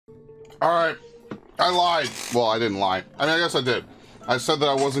Alright. I lied. Well, I didn't lie. I mean, I guess I did. I said that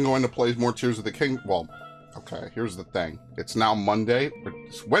I wasn't going to play more Tears of the King. Well, okay, here's the thing. It's now Monday.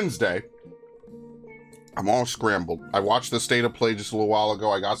 It's Wednesday. I'm all scrambled. I watched the State of Play just a little while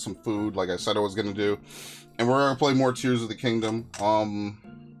ago. I got some food, like I said I was going to do. And we're going to play more Tears of the Kingdom.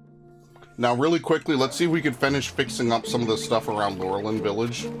 Now, really quickly, let's see if we can finish fixing up some of the stuff around Laurelin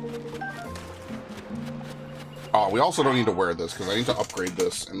Village. Oh, we also don't need to wear this, because I need to upgrade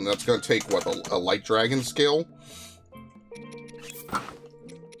this. And that's going to take, what, a Light Dragon scale?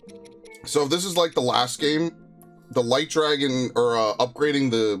 So if this is like the last game, the Light Dragon, or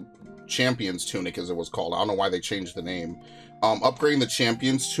upgrading the Champion's Tunic, as it was called. I don't know why they changed the name. Upgrading the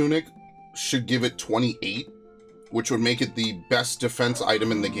Champion's Tunic should give it 28, which would make it the best defense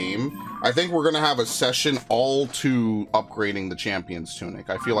item in the game. I think we're going to have a session all to upgrading the Champion's Tunic.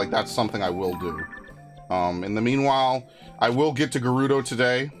 I feel like that's something I will do. In the meanwhile, I will get to Gerudo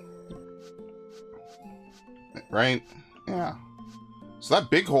today. Right? Yeah. So that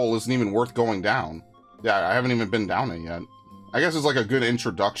big hole isn't even worth going down. Yeah, I haven't even been down it yet. I guess it's like a good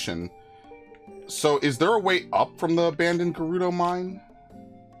introduction. So, is there a way up from the abandoned Gerudo mine?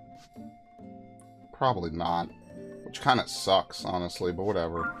 Probably not. Which kind of sucks, honestly, but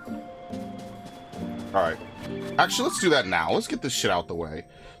whatever. Alright. Actually, let's do that now. Let's get this shit out the way.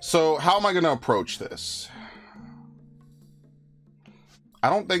 So, how am I going to approach this? I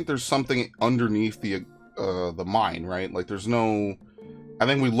don't think there's something underneath the mine, right? Like, there's no... I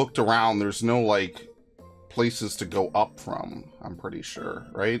think we looked around. There's no, like, places to go up from, I'm pretty sure,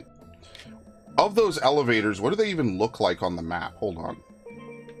 right? Of those elevators, what do they even look like on the map? Hold on.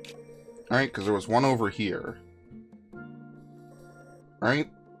 Alright, because there was one over here. Right?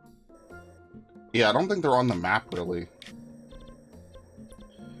 Yeah, I don't think they're on the map, really.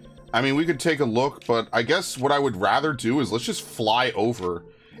 I mean, we could take a look, but I guess what I would rather do is let's just fly over.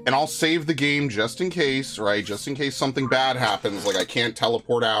 And I'll save the game just in case, right? Just in case something bad happens, like I can't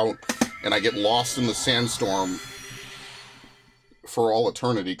teleport out and I get lost in the sandstorm for all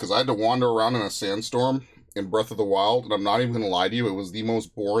eternity. Because I had to wander around in a sandstorm in Breath of the Wild, and I'm not even going to lie to you, it was the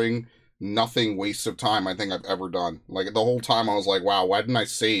most boring, nothing waste of time I think I've ever done. Like, the whole time I was like, wow, why didn't I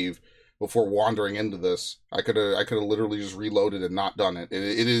save before wandering into this? I could have literally just reloaded and not done it.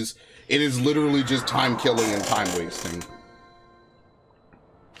 It is literally just time killing and time wasting.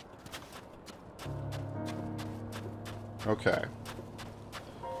 Okay.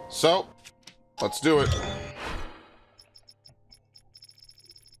 So, let's do it.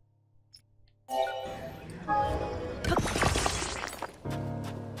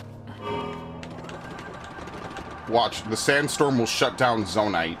 Watch, the sandstorm will shut down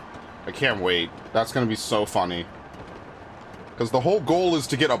Zonite. I can't wait. That's gonna be so funny. Because the whole goal is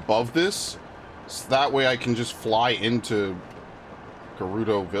to get above this, so that way I can just fly into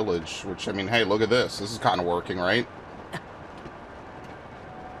Gerudo Village. Which, I mean, hey, look at this. This is kind of working, right?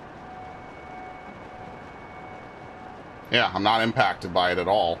 Yeah, I'm not impacted by it at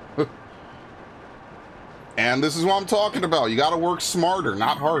all. And this is what I'm talking about. You gotta work smarter,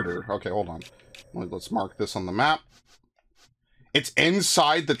 not harder. Okay, hold on. Let's mark this on the map. It's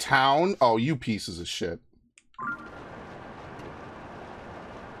inside the town? Oh, you pieces of shit.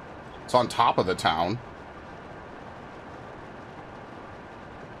 It's on top of the town.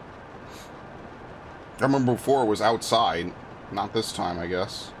 I remember before it was outside. Not this time, I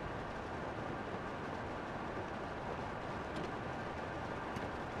guess.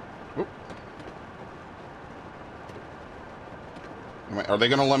 Are they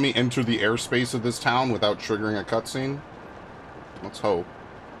going to let me enter the airspace of this town without triggering a cutscene? Let's hope.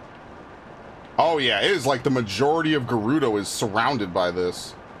 Oh yeah, it is like the majority of Gerudo is surrounded by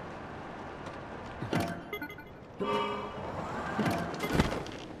this.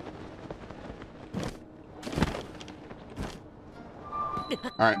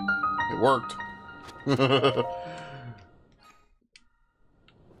 Alright, it worked.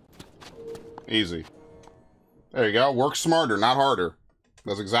 Easy. There you go. Work smarter, not harder.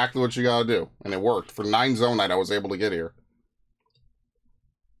 That's exactly what you gotta do. And it worked. For 9 Zonite, I was able to get here.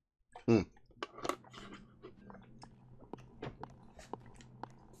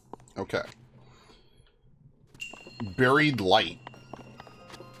 Okay. Buried light.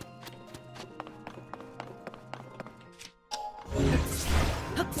 There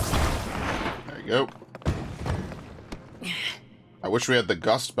you go. I wish we had the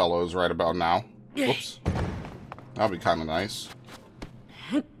gust bellows right about now. Whoops. That'd be kind of nice.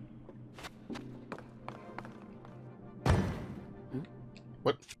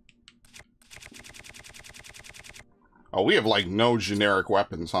 What? Oh, we have, like, no generic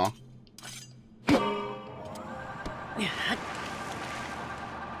weapons, huh?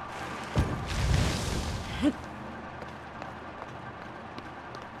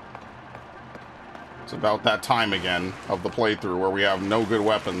 It's about that time again of the playthrough where we have no good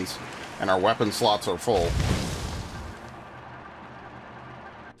weapons and our weapon slots are full.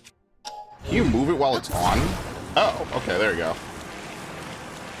 Can you move it while it's on? Oh, okay, there you go.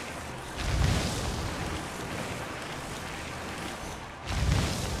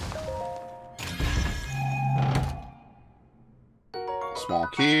 Small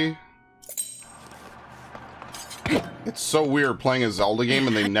key. It's so weird playing a Zelda game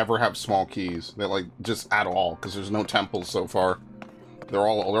and they never have small keys. They like just at all because there's no temples so far. They're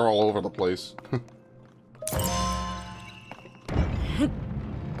all over the place.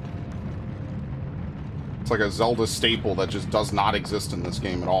 It's like a Zelda staple that just does not exist in this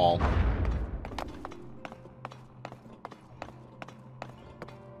game at all.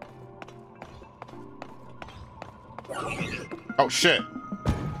 Oh shit.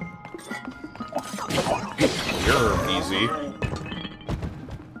 You're easy.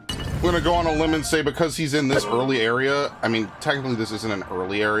 I'm gonna go on a limb and say because he's in this early area, I mean, technically this isn't an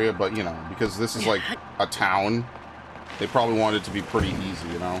early area, but, you know, because this is like a town, they probably want it to be pretty easy,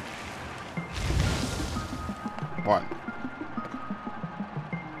 you know? What?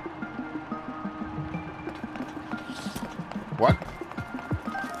 What?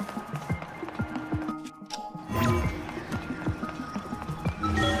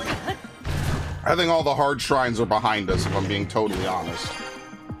 I think all the hard shrines are behind us, if I'm being totally honest.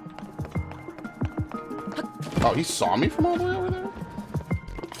 Oh, he saw me from all the way over there?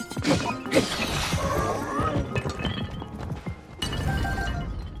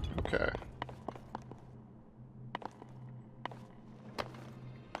 Okay.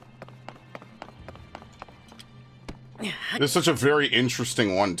 This is such a very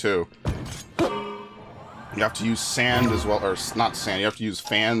interesting one, too. You have to use sand as well, or not sand, you have to use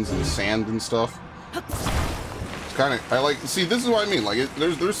fans and sand and stuff. It's kind of, I like, see, this is what I mean, like,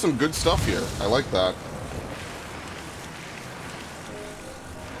 there's some good stuff here. I like that.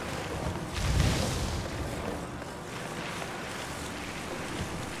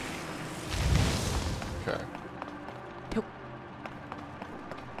 Okay.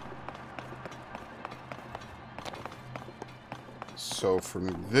 So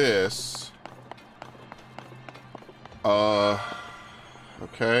from this...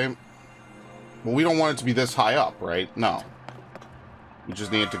 okay. Well, we don't want it to be this high up, right? No. We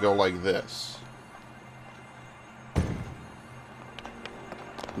just need it to go like this.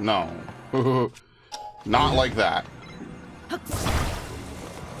 No. Not like that.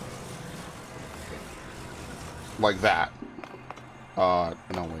 Like that. No,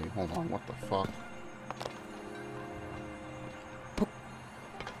 wait, hold on. What the fuck?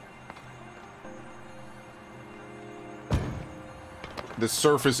 The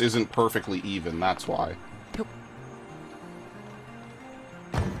surface isn't perfectly even, that's why.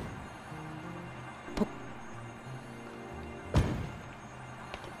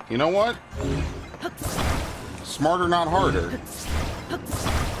 You know what? Smarter, not harder.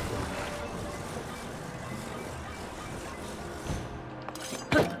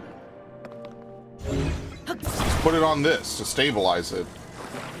 Just put it on this to stabilize it.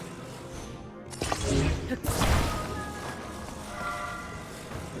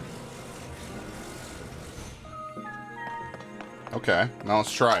 Okay, now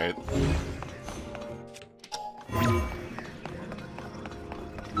let's try it.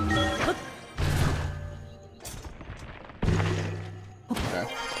 Okay.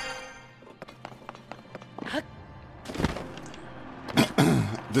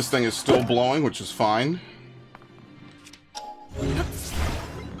 This thing is still blowing, which is fine.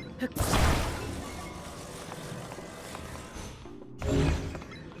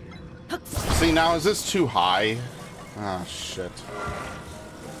 See, now is this too high? Ah, shit.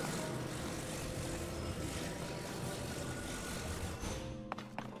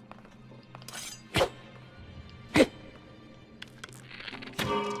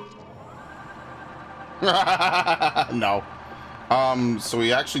 No. So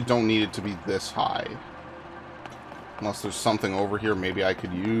we actually don't need it to be this high. Unless there's something over here maybe I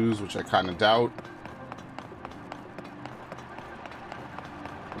could use, which I kind of doubt.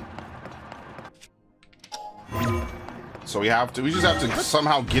 So we just have to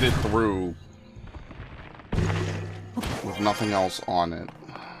somehow get it through with nothing else on it.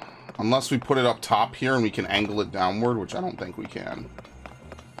 Unless we put it up top here and we can angle it downward, which I don't think we can.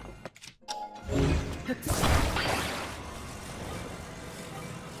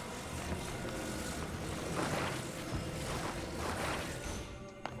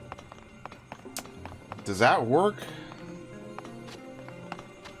 Does that work?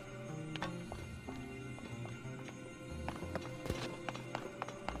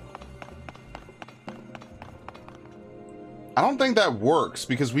 I don't think that works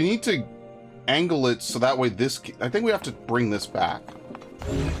because we need to angle it so that way this... I think we have to bring this back.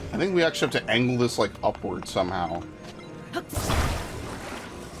 I think we actually have to angle this like upward somehow.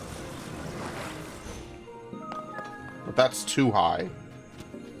 But that's too high.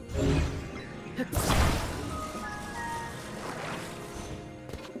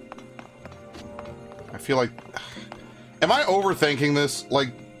 I feel like... Am I overthinking this? Like,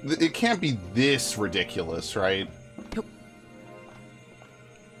 it can't be this ridiculous, right?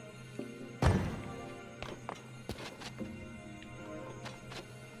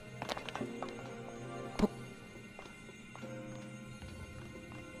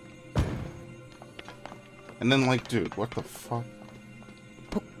 And then, like, dude, what the fuck?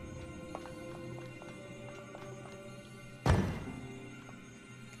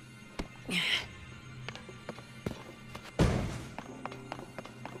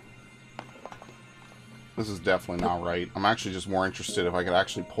 This is definitely not right. I'm actually just more interested if I could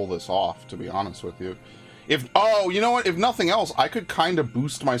actually pull this off, to be honest with you. If, oh, you know what? If nothing else, I could kind of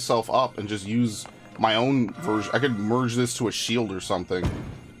boost myself up and just use my own version. I could merge this to a shield or something.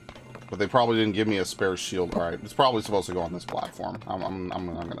 But they probably didn't give me a spare shield. Alright, it's probably supposed to go on this platform. I'm not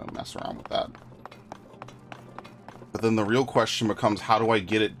gonna mess around with that. But then the real question becomes, how do I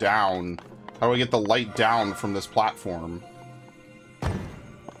get it down? How do I get the light down from this platform?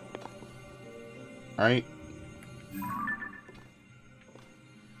 Right?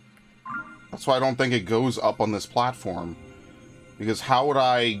 That's why I don't think it goes up on this platform. Because how would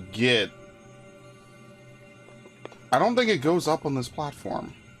I get... I don't think it goes up on this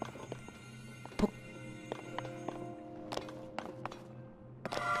platform.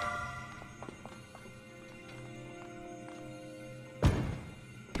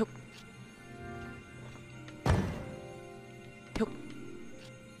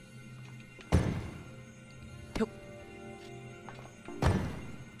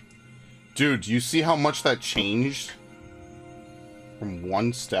 Dude, do you see how much that changed? From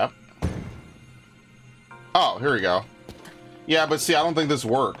one step? Oh, here we go. Yeah, but see, I don't think this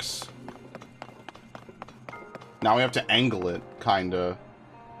works. Now we have to angle it, kinda.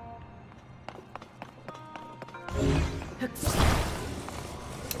 I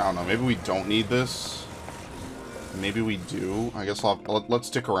don't know, maybe we don't need this. Maybe we do. I guess let's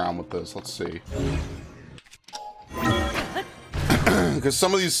stick around with this. Let's see. Because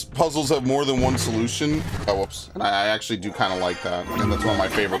some of these puzzles have more than one solution. Oh, whoops. And I actually do kind of like that. And that's one of my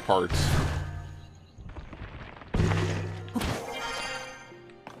favorite parts.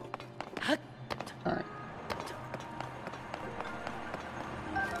 Alright.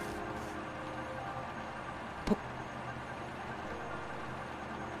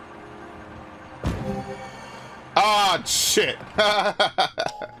 Ah, shit!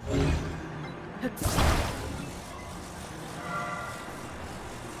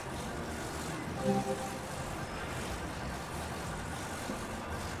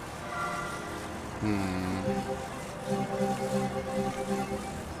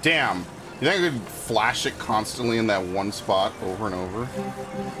 Damn. You think I could flash it constantly in that one spot over and over?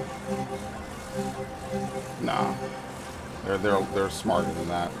 Nah. They're smarter than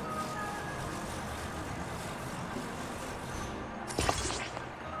that.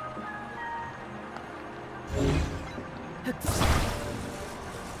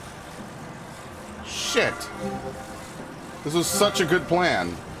 Shit. This was such a good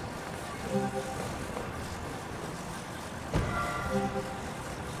plan.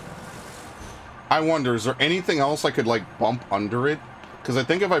 I wonder, is there anything else I could, like, bump under it? Because I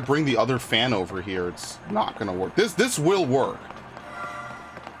think if I bring the other fan over here, it's not going to work. This will work.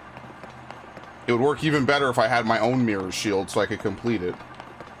 It would work even better if I had my own mirror shield so I could complete it.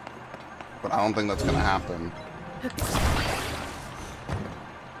 But I don't think that's going to happen.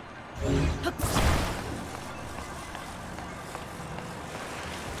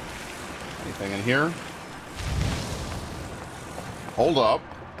 Anything in here? Hold up.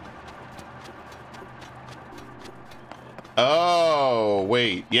 Oh,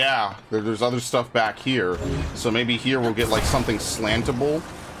 wait. Yeah, there's other stuff back here. So maybe here we'll get like something slantable.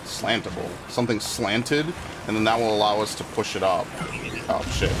 Something slanted. And then that will allow us to push it up. Oh,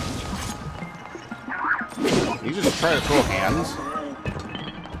 shit. You just try to throw hands?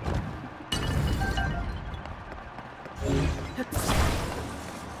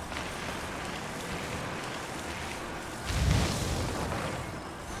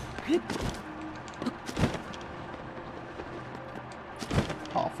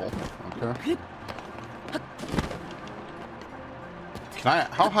 Awful. Okay. Can I...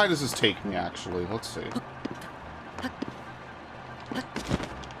 How high does this take me, actually? Let's see.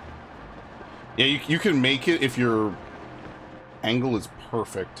 Yeah, you can make it if you're Angle is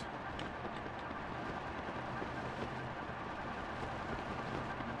perfect.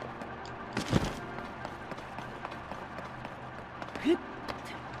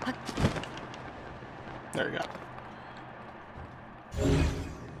 There you go.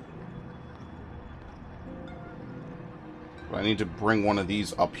 I need to bring one of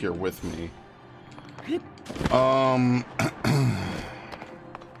these up here with me.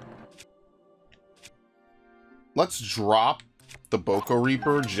 Let's drop the Boko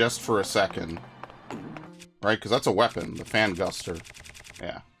Reaper just for a second. Right? Because that's a weapon. The Fan Guster.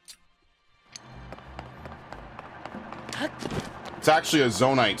 Yeah. It's actually a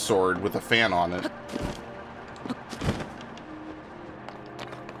Zonite sword with a fan on it.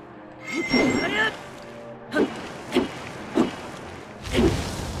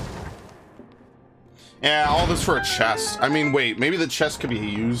 Yeah, all this for a chest. I mean, wait, maybe the chest could be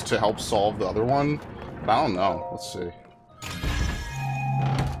used to help solve the other one? But I don't know. Let's see.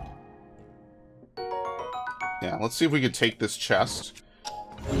 Yeah, let's see if we could take this chest.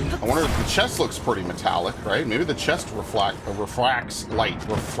 I wonder if the chest looks pretty metallic, right? Maybe the chest refracts light.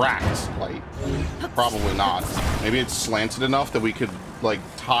 Refracts light. Probably not. Maybe it's slanted enough that we could, like,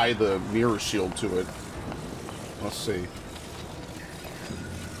 tie the mirror shield to it. Let's see.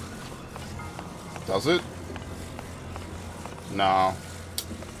 Does it? No.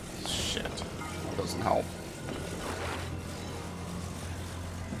 Shit. That doesn't help.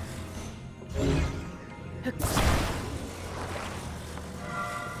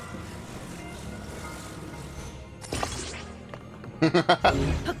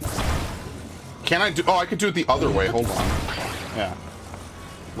 Can I do... Oh, I could do it the other way. Hold on. Yeah.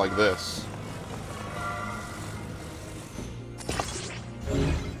 Like this.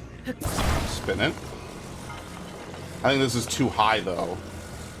 Spin it. I think this is too high, though.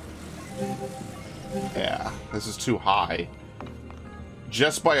 Yeah, this is too high.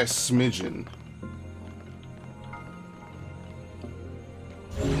 Just by a smidgen.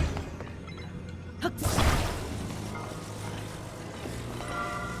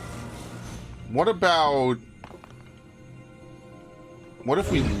 What about... What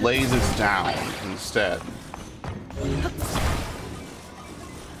if we lay this down instead?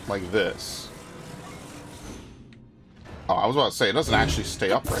 Like this. Oh, I was about to say, it doesn't actually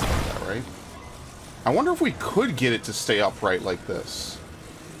stay upright like that, right? I wonder if we could get it to stay upright like this.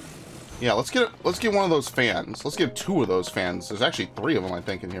 Yeah, let's get one of those fans. Let's get 2 of those fans. There's actually 3 of them, I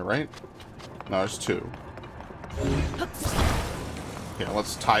think, in here, right? No, there's 2. Yeah,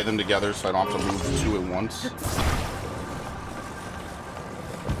 let's tie them together so I don't have to move 2 at once.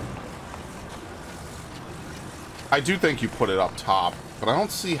 I do think you put it up top, but I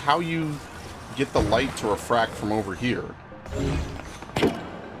don't see how you get the light to refract from over here.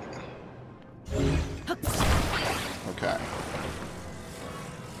 Okay.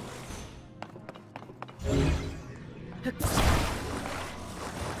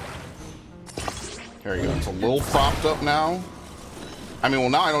 There you go. It's a little propped up now. I mean, well,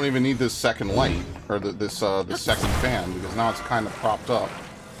 now I don't even need this second light, or this second fan, because now it's kind of propped up.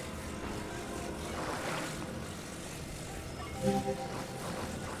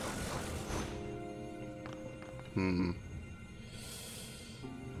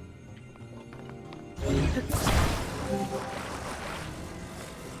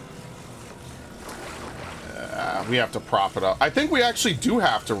 We have to prop it up. I think we actually do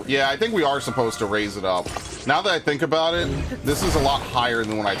have to. Yeah, I think we are supposed to raise it up. Now that I think about it, this is a lot higher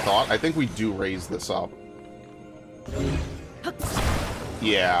than what I thought. I think we do raise this up.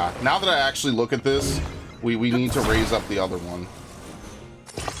 Yeah, now that I actually look at this, we need to raise up the other one.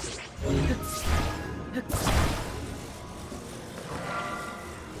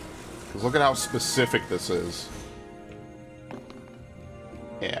 Because look at how specific this is.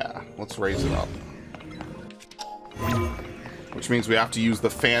 Yeah, let's raise it up. Which means we have to use the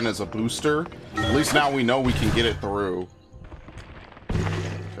fan as a booster. At least now we know we can get it through.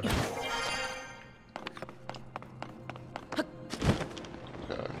 Okay.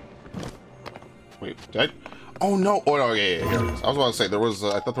 Okay. Wait, did I... Oh, no. Oh, no, yeah, here it is. I was about to say, there was...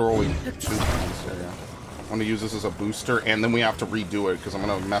 I thought there were only 2 fans there, yeah. I want to use this as a booster, and then we have to redo it, because I'm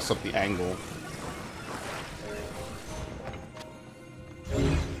going to mess up the angle.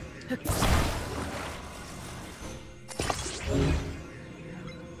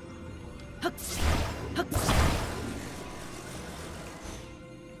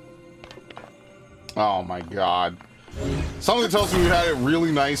 Oh my god. Something tells me we had it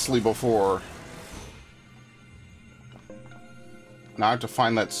really nicely before. Now I have to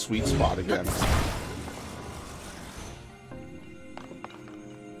find that sweet spot again.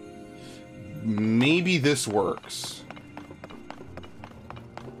 Maybe this works.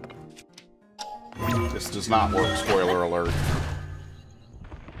 This does not work, spoiler alert.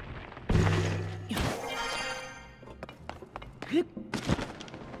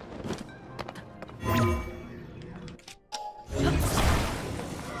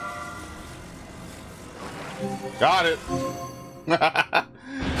 Got it.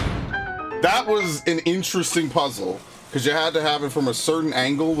 That was an interesting puzzle, because you had to have it from a certain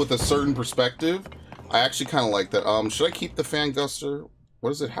angle with a certain perspective. I actually kind of like that. Should I keep the Fan Guster? What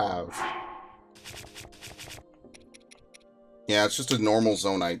does it have? Yeah, it's just a normal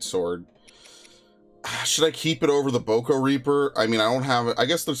Zonite sword. Should I keep it over the Boko Reaper? I mean, I don't have it. I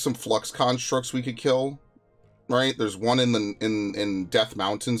guess there's some Flux Constructs we could kill, right? There's one in the in Death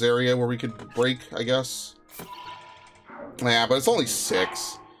Mountains area where we could break, I guess. Yeah, but it's only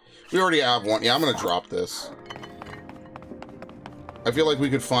 6. We already have one. Yeah, I'm gonna drop this. I feel like we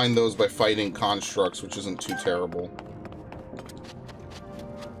could find those by fighting constructs, which isn't too terrible.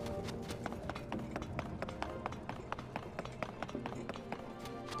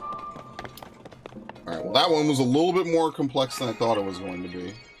 Alright, well that one was a little bit more complex than I thought it was going to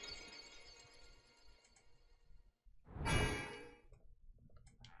be.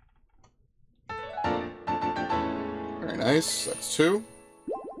 Very nice, that's 2.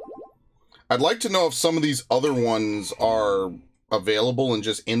 I'd like to know if some of these other ones are available and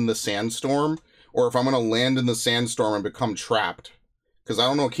just in the sandstorm, or if I'm going to land in the sandstorm and become trapped. Because I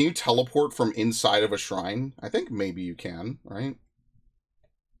don't know, can you teleport from inside of a shrine? I think maybe you can, right?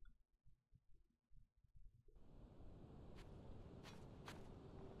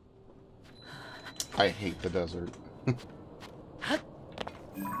 I hate the desert.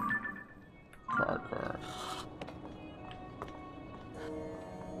 Car.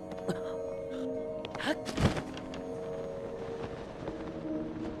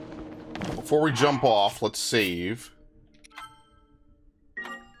 Before we jump off, let's save.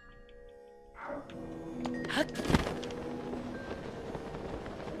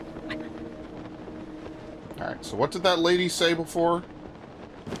 Alright, so what did that lady say before?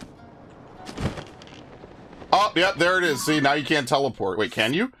 Oh, yep, there it is. See, now you can't teleport. Wait,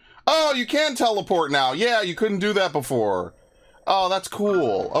 can you? Oh, you can teleport now. Yeah, you couldn't do that before. Oh, that's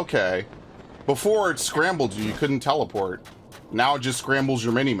cool. Okay. Before it scrambled you, you couldn't teleport. Now it just scrambles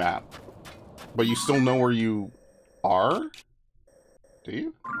your mini-map. But you still know where you are? Do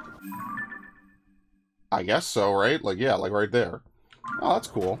you? I guess so, right? Like, yeah, like right there. Oh, that's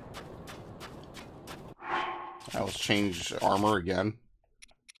cool. Alright, let's change armor again.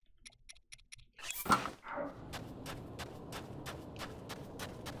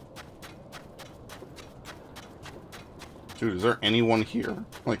 Dude, is there anyone here?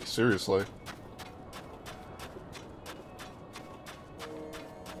 Like, seriously.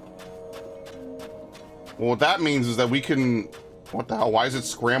 Well, what that means is that we can... What the hell? Why is it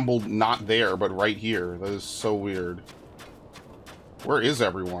scrambled not there, but right here? That is so weird. Where is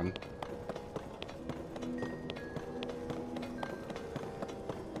everyone?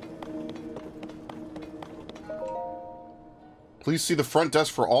 Please see the front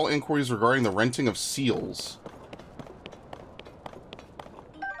desk for all inquiries regarding the renting of seals.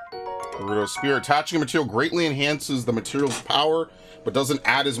 Gerudo Spear. Attaching a material greatly enhances the material's power, but doesn't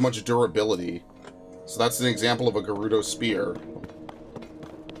add as much durability. So that's an example of a Gerudo Spear.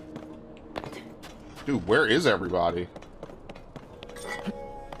 Dude, where is everybody?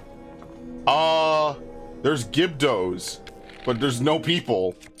 There's Gibdos, but there's no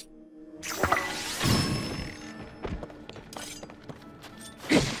people.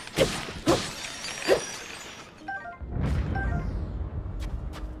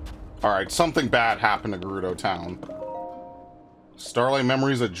 Alright, something bad happened to Gerudo Town. Starlight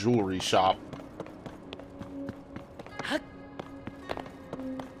Memories, a jewelry shop.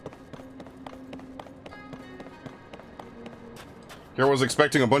 Here I was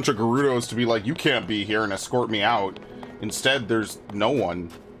expecting a bunch of Gerudos to be like, you can't be here, and escort me out. Instead, there's no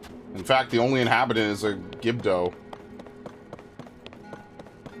one. In fact, the only inhabitant is a Gibdo.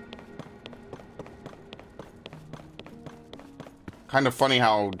 Kind of funny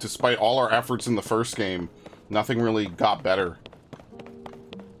how, despite all our efforts in the first game, nothing really got better.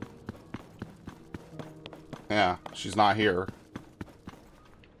 Yeah, she's not here.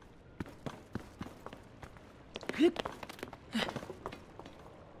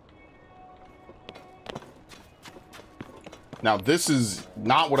 Now, this is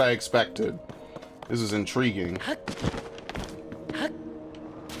not what I expected. This is intriguing.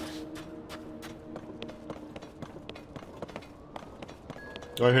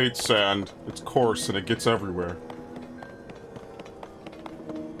 I hate sand. It's coarse and it gets everywhere.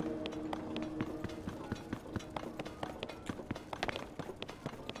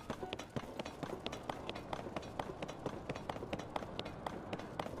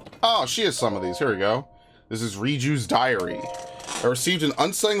 Oh, she has some of these. Here we go. This is Riju's diary. I received an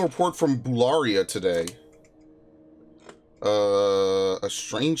unsettling report from Bularia today. A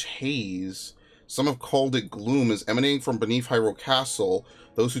strange haze. Some have called it gloom, is emanating from beneath Hyrule Castle.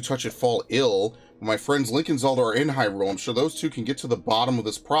 Those who touch it fall ill. But my friends Link and Zelda are in Hyrule. I'm sure those two can get to the bottom of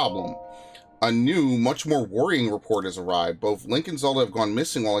this problem. A new, much more worrying report has arrived. Both Link and Zelda have gone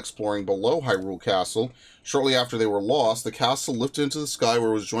missing while exploring below Hyrule Castle. Shortly after they were lost, the castle lifted into the sky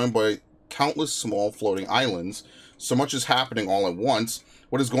where it was joined by countless small floating islands. So much is happening all at once.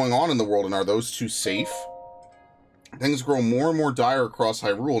 What is going on in the world, and are those two safe? Things grow more and more dire across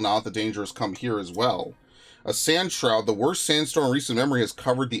Hyrule now that the danger has come here as well. A sand shroud, the worst sandstorm in recent memory, has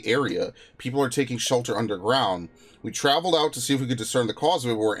covered the area. People are taking shelter underground. We traveled out to see if we could discern the cause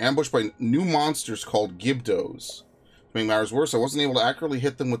of it, but were ambushed by new monsters called Gibdos. To make matters worse, I wasn't able to accurately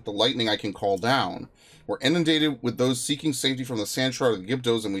hit them with the lightning I can call down. We're inundated with those seeking safety from the sand shroud of the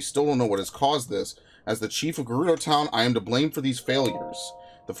Gibdos, and we still don't know what has caused this. As the chief of Gerudo Town, I am to blame for these failures.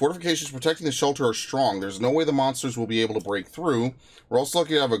 The fortifications protecting the shelter are strong. There's no way the monsters will be able to break through. We're also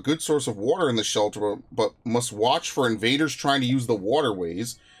lucky to have a good source of water in the shelter, but must watch for invaders trying to use the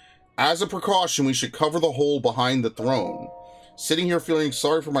waterways. As a precaution, we should cover the hole behind the throne. Sitting here feeling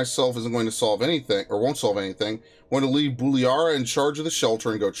sorry for myself isn't going to solve anything, or won't solve anything. I'm going to leave Buliara in charge of the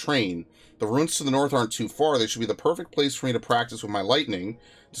shelter and go train. The ruins to the north aren't too far. They should be the perfect place for me to practice with my lightning.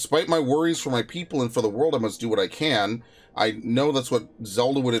 Despite my worries for my people and for the world, I must do what I can. I know that's what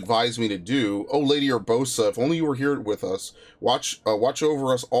Zelda would advise me to do. Oh, Lady Urbosa, if only you were here with us. Watch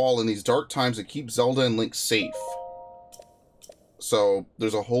over us all in these dark times and keep Zelda and Link safe. So,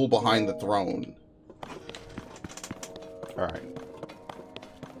 there's a hole behind the throne. Alright.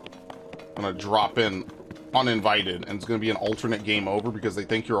 I'm gonna drop in uninvited, and it's gonna be an alternate game over because they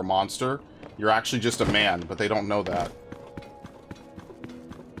think you're a monster. You're actually just a man, but they don't know that.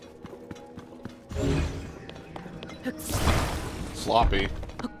 Sloppy.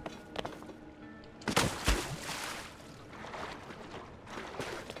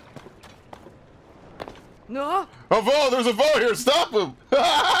 No. A Vo! There's a Vo here! Stop him!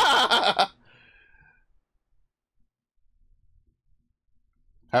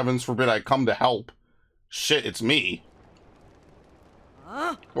 Heavens forbid I come to help. Shit, it's me.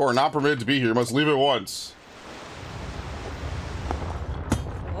 Huh? You are not permitted to be here. You must leave at once.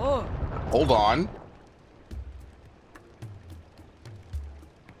 Oh. Hold on.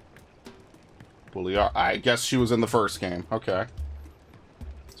 Well, I guess she was in the first game. Okay.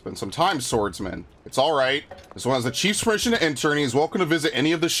 It's been some time, swordsman. It's alright. This one has the chief's permission to enter, and he is welcome to visit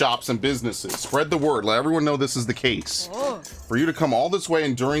any of the shops and businesses. Spread the word. Let everyone know this is the case. Oh. For you to come all this way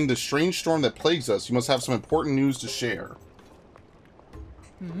and during the strange storm that plagues us, you must have some important news to share.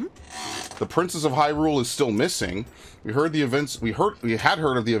 Mm-hmm. The Princess of Hyrule is still missing. We had heard of the events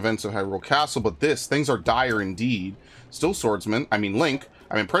of Hyrule Castle, but things are dire indeed. Still, swordsman, Link,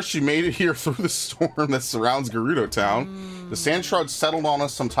 I'm impressed you made it here through the storm that surrounds Gerudo Town. The sand shroud settled on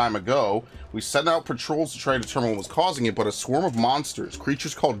us some time ago. We sent out patrols to try to determine what was causing it, but a swarm of monsters,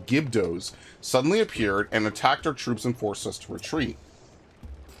 creatures called Gibdos, suddenly appeared and attacked our troops and forced us to retreat.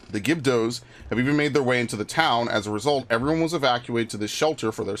 The Gibdos have even made their way into the town. As a result, everyone was evacuated to this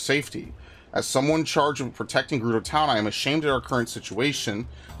shelter for their safety. As someone charged with protecting Gerudo Town, I am ashamed at our current situation,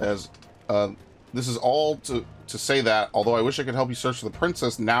 as this is all to say that, although I wish I could help you search for the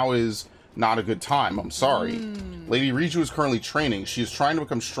princess, now is not a good time. I'm sorry. Lady Riju is currently training. She is trying to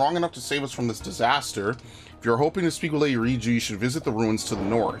become strong enough to save us from this disaster. If you're hoping to speak with Lady Riju, you should visit the ruins to the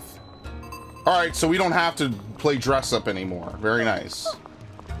north. Alright, so we don't have to play dress up anymore. Very nice.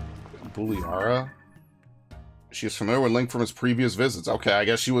 Buliara? She is familiar with Link from his previous visits. Okay, I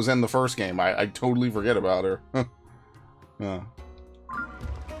guess she was in the first game. I totally forget about her. Yeah.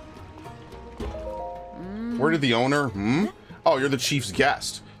 Where did the owner? Oh, you're the chief's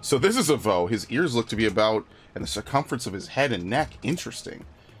guest. So this is a Vo. His ears look to be about in the circumference of his head and neck. Interesting.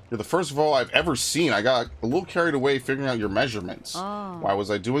 You're the first Vo I've ever seen. I got a little carried away figuring out your measurements. Oh. Why was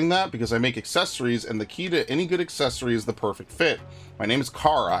I doing that? Because I make accessories, and the key to any good accessory is the perfect fit. My name is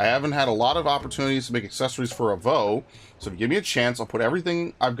Kara. I haven't had a lot of opportunities to make accessories for a Vo, so if you give me a chance, I'll put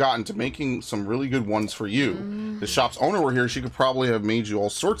everything I've got into making some really good ones for you. The shop's owner were here, she could probably have made you all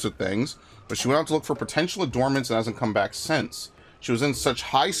sorts of things, but she went out to look for potential adornments and hasn't come back since. She was in such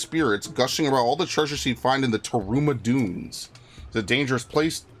high spirits, gushing about all the treasure she'd find in the Taruma Dunes. It's a dangerous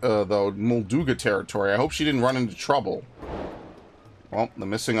place, though, Molduga territory. I hope she didn't run into trouble. Well, the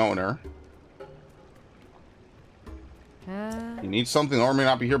missing owner. You need something, the owner may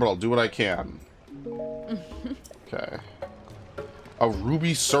not be here, but I'll do what I can. Okay. A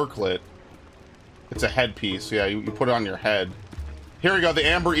ruby circlet. It's a headpiece. Yeah, you put it on your head. Here we go, the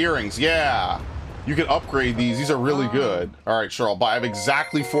amber earrings. Yeah. You can upgrade these. These are really good. All right, sure. I'll buy. I have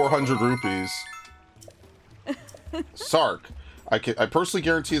exactly 400 rupees. Sark. I personally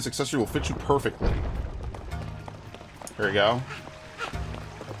guarantee this accessory will fit you perfectly. Here we go.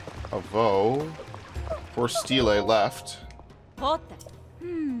 A Vo. 4 stele left.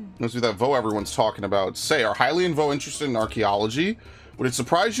 Must be that Vo everyone's talking about. Say, are Hylie and Vo interested in archaeology? Would it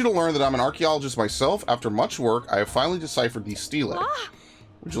surprise you to learn that I'm an archaeologist myself? After much work, I have finally deciphered these stele.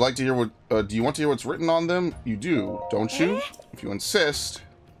 Would you like to hear what, do you want to hear what's written on them? You do, don't you? If you insist.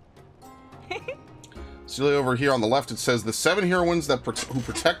 Stele over here on the left, it says, the 7 heroines that who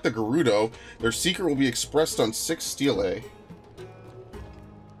protect the Gerudo, their secret will be expressed on 6 stele.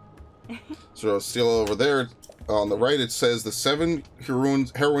 So stele over there, on the right, it says, the 7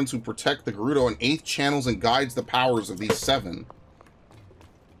 heroines who protect the Gerudo and 8 channels and guides the powers of these 7.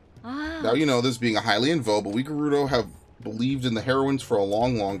 Now, you know this being a Hylie and Vo, but we Gerudo have believed in the heroines for a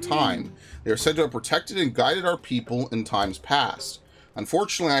long, long time. They are said to have protected and guided our people in times past.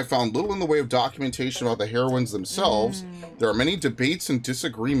 Unfortunately, I found little in the way of documentation about the heroines themselves. There are many debates and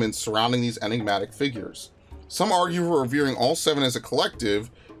disagreements surrounding these enigmatic figures. Some argue for revering all 7 as a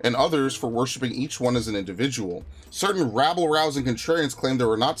collective, and others for worshipping each one as an individual. Certain rabble-rousing contrarians claim there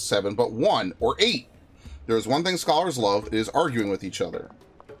were not 7, but 1 or 8. There is one thing scholars love, it is arguing with each other.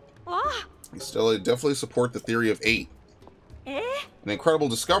 Still, I definitely support the theory of 8. An incredible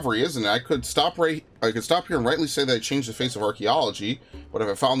discovery, isn't it? I could stop here and rightly say that I changed the face of archaeology, but if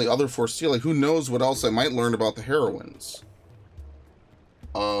I found the other 4 stele, who knows what else I might learn about the heroines.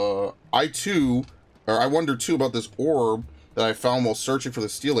 I wonder too about this orb that I found while searching for the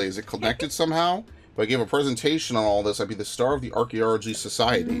stele. Is it connected somehow? If I gave a presentation on all this, I'd be the star of the Archaeology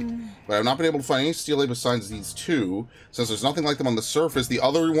Society. But I've not been able to find any stele besides these 2. Since there's nothing like them on the surface, the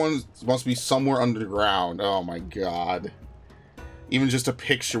other ones must be somewhere underground. Oh my god. Even just a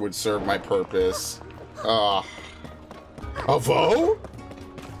picture would serve my purpose. A Vo?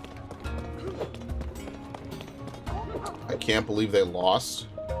 I can't believe they lost.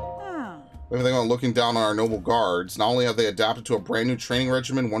 Everything on looking down on our noble guards. Not only have they adapted to a brand new training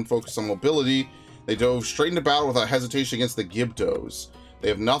regimen, one focused on mobility, they dove straight into battle without hesitation against the Gibdos. They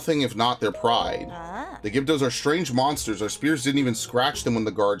have nothing if not their pride. The Gibdos are strange monsters. Our spears didn't even scratch them when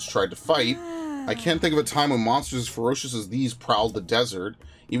the guards tried to fight. I can't think of a time when monsters as ferocious as these prowled the desert.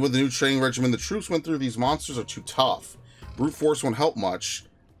 Even with the new training regimen the troops went through, these monsters are too tough. Brute force won't help much.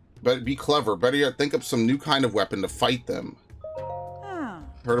 But be clever. Better yet, think up some new kind of weapon to fight them.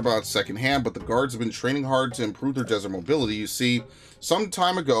 Heard about it secondhand, but the guards have been training hard to improve their desert mobility. You see, some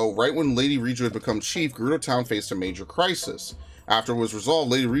time ago, right when Lady Riju had become chief, Gerudo Town faced a major crisis. After it was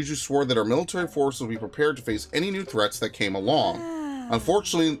resolved, Lady Riju swore that our military forces would be prepared to face any new threats that came along.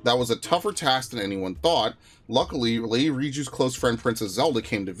 Unfortunately, that was a tougher task than anyone thought. Luckily, Lady Riju's close friend Princess Zelda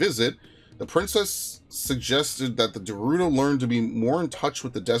came to visit. The princess suggested that the Gerudo learn to be more in touch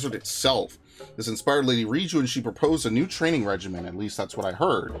with the desert itself. This inspired Lady Riju, and she proposed a new training regimen. At least that's what I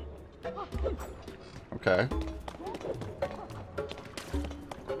heard. Okay.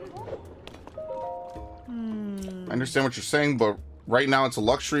 I understand what you're saying, but right now it's a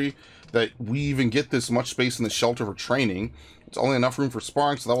luxury that we even get this much space in the shelter for training. It's only enough room for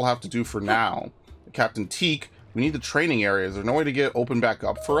sparring, so that will have to do for now. Captain Teak, we need the training area. Is there no way to get open back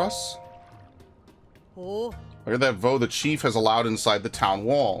up for us? I hear that Vo, the chief, has allowed inside the town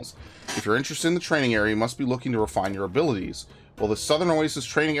walls. If you're interested in the training area, you must be looking to refine your abilities. Well, the Southern Oasis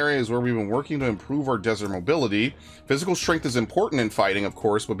training area is where we've been working to improve our desert mobility. Physical strength is important in fighting, of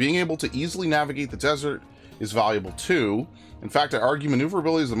course, but being able to easily navigate the desert is valuable too. In fact, I argue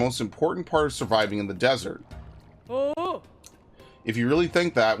maneuverability is the most important part of surviving in the desert. If you really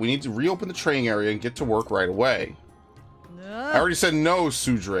think that, we need to reopen the training area and get to work right away. I already said no,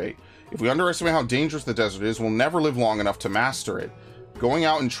 Sudre. If we underestimate how dangerous the desert is, we'll never live long enough to master it. Going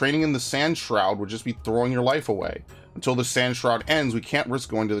out and training in the Sand Shroud would just be throwing your life away. Until the Sand Shroud ends, we can't risk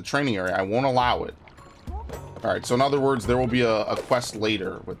going to the training area. I won't allow it. Alright, so in other words, there will be a quest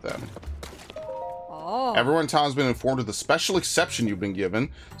later with them. Everyone in town has been informed of the special exception you've been given.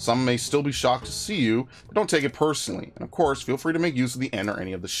 Some may still be shocked to see you, but don't take it personally. And of course, feel free to make use of the inn or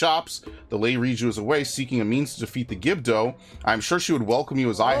any of the shops. The Lady Riju is away, seeking a means to defeat the Gibdo. I'm sure she would welcome you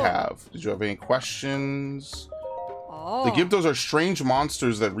as I have. Did you have any questions? The Gibdos are strange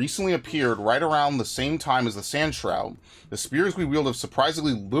monsters that recently appeared right around the same time as the Sand Shroud. The spears we wield have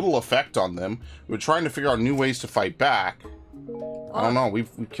surprisingly little effect on them. We're trying to figure out new ways to fight back. I don't know, we've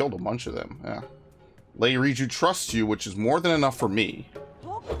killed a bunch of them, yeah. Lady Riju trusts you, which is more than enough for me.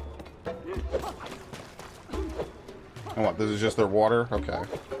 And what, this is just their water? Okay.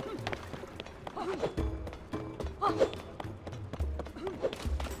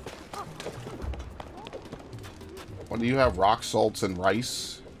 What do you have? Rock salts and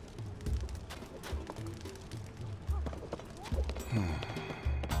rice?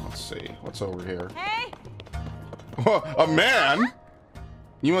 Let's see. What's over here? Hey! A man?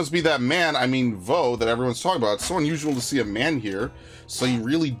 You must be that man, I mean Vo, that everyone's talking about. It's so unusual to see a man here. So you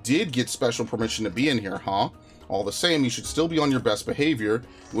really did get special permission to be in here, huh? All the same, you should still be on your best behavior.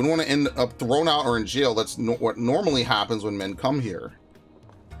 You wouldn't want to end up thrown out or in jail. That's what normally happens when men come here.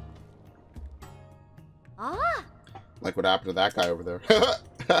 Ah! Like what happened to that guy over there.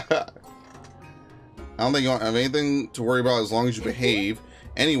 I don't think you have anything to worry about as long as you behave.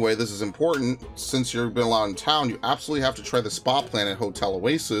 Anyway, this is important. Since you've been allowed in town, you absolutely have to try the spa plan at Hotel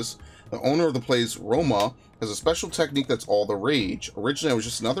Oasis. The owner of the place, Roma, has a special technique that's all the rage. Originally, I was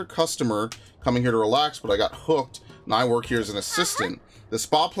just another customer coming here to relax, but I got hooked, and I work here as an assistant. The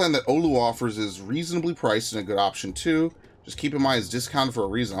spa plan that Olu offers is reasonably priced and a good option, too. Just keep in mind it's discounted for a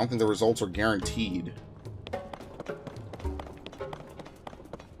reason. I don't think the results are guaranteed.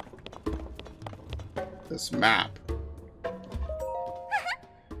 This map.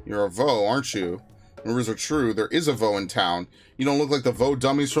 You're a Vo, aren't you? Rumors are true. There is a Vo in town. You don't look like the Vo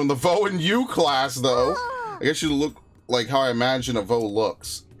dummies from the Vo and You class, though. I guess you look like how I imagine a Vo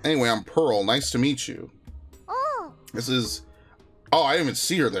looks. Anyway, I'm Pearl. Nice to meet you. This is... Oh, I didn't even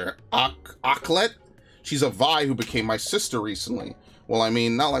see her there. Aklet? She's a Vi who became my sister recently. Well, I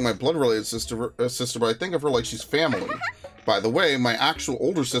mean, not like my blood-related sister, but I think of her like she's family. By the way, my actual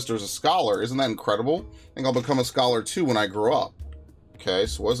older sister is a scholar. Isn't that incredible? I think I'll become a scholar, too, when I grow up. Okay,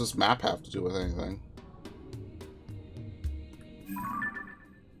 so what does this map have to do with anything?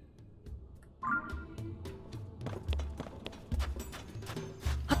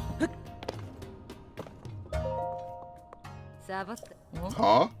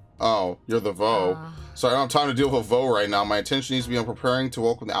 Huh? Oh, you're the Vo. So I don't have time to deal with a Vo right now. My attention needs to be on preparing to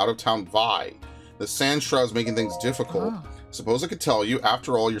welcome the out-of-town Vi. The sand shroud is making things difficult. Suppose I could tell you,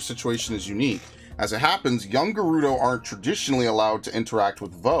 after all, your situation is unique. As it happens, young Gerudo aren't traditionally allowed to interact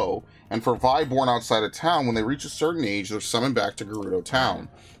with Vo, and for Vi born outside of town, when they reach a certain age, they're summoned back to Gerudo Town.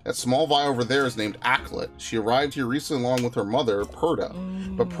 That small Vi over there is named Aklet. She arrived here recently along with her mother,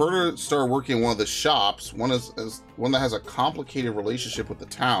 Perda. But Perda started working in one of the shops, one that has a complicated relationship with the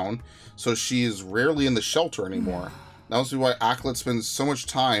town, so she is rarely in the shelter anymore. That must be why Aklet spends so much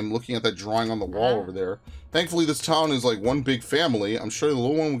time looking at that drawing on the wall over there. Thankfully, this town is like one big family. I'm sure the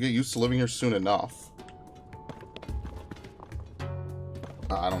little one will get used to living here soon enough.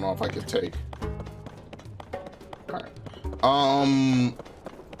 I don't know if I could take. Alright.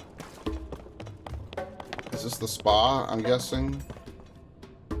 Is this the spa, I'm guessing?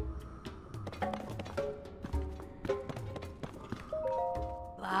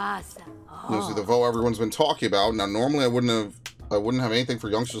 This is the Vo everyone's been talking about. Now, normally I wouldn't have anything for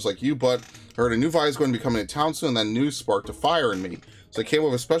youngsters like you, but I heard a new Vi is going to be coming to town soon, and that news sparked a fire in me. So I came up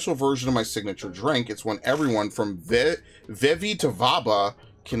with a special version of my signature drink. It's one everyone from Vevi to Vaba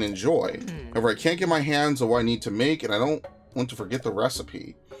can enjoy. However, I can't get my hands on what I need to make, and I don't want to forget the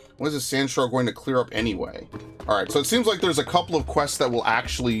recipe. When is the sand shroud going to clear up anyway? Alright, so it seems like there's a couple of quests that will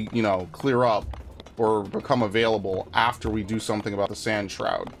actually, you know, clear up or become available after we do something about the sand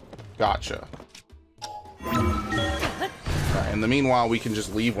shroud. Gotcha. Right, in the meanwhile, we can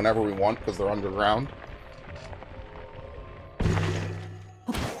just leave whenever we want because they're underground.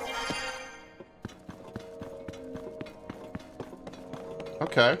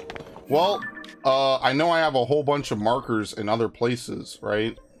 Okay. Well, I know I have a whole bunch of markers in other places,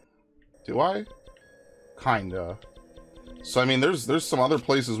 right? Do I? Kinda. So, I mean, there's some other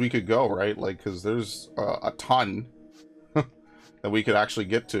places we could go, right? Like, because there's a ton that we could actually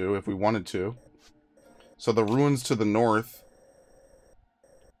get to if we wanted to. So, the ruins to the north.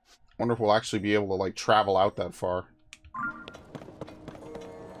 Wonder if we'll actually be able to, like, travel out that far.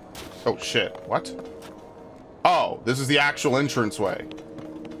 Oh, shit. What? Oh, this is the actual entranceway.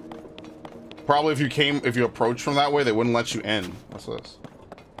 Probably if you approach from that way, they wouldn't let you in. What's this?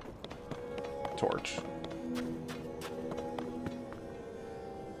 Torch.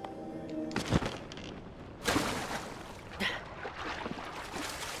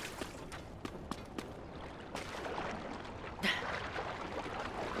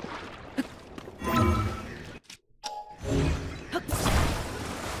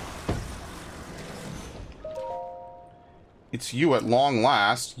 It's you at long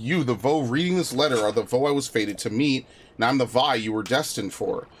last. You, the Vo reading this letter, are the Vo I was fated to meet, and I'm the Vi you were destined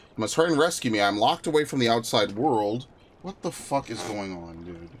for. You must hurry and rescue me. I'm locked away from the outside world. What the fuck is going on,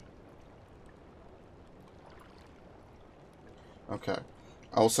 dude? Okay.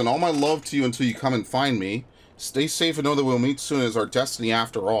 I will send all my love to you until you come and find me. Stay safe and know that we'll meet soon as our destiny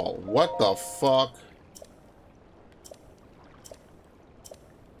after all. What the fuck?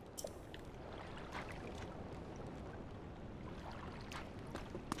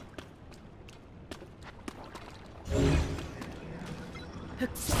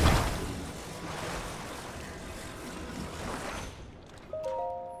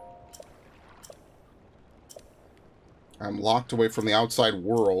 I'm locked away from the outside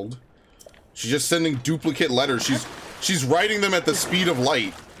world. She's just sending duplicate letters. She's writing them at the speed of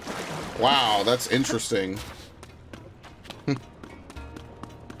light. Wow, that's interesting.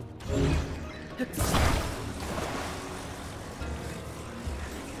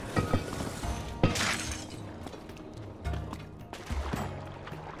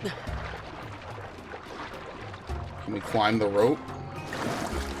 Can we climb the rope?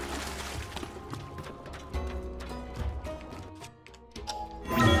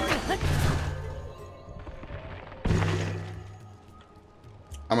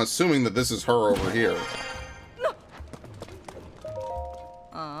 I'm assuming that this is her over here.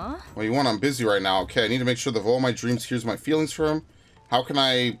 Well, you want I'm busy right now. Okay, I need to make sure that all my dreams hears my feelings for him. How can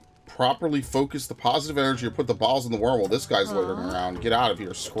I properly focus the positive energy or put the balls in the worm while this guy's loitering around? Get out of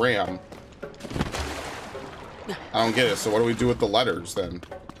here, scram. I don't get it. So what do we do with the letters then?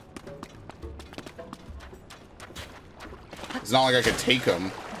 It's not like I could take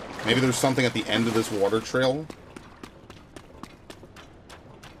them. Maybe there's something at the end of this water trail.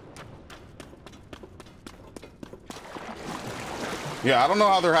 Yeah, I don't know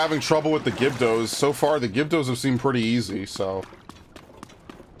how they're having trouble with the Gibdos. So far, the Gibdos have seemed pretty easy, so...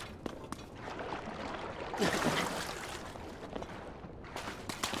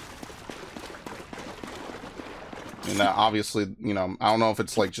 And obviously, you know, I don't know if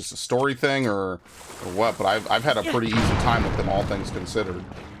it's like just a story thing or what, but I've had a pretty easy time with them, all things considered.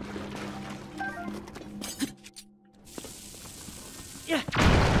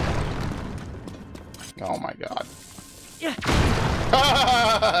 Oh my god.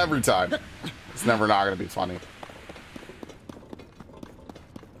 Every time. It's never not gonna be funny.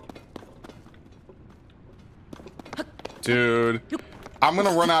 Dude, I'm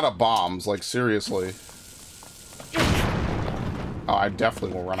gonna run out of bombs, like seriously. Oh, I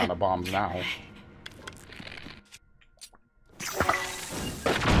definitely will run out of bombs now.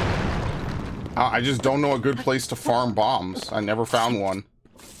 I just don't know a good place to farm bombs. I never found one.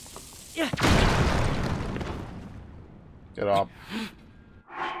 Get up.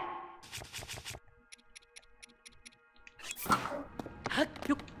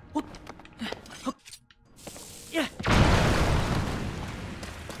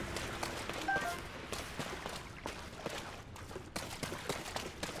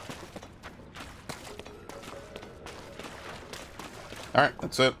 Alright,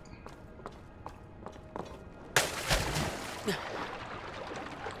 that's it.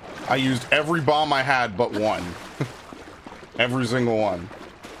 I used every bomb I had but one. Every single one.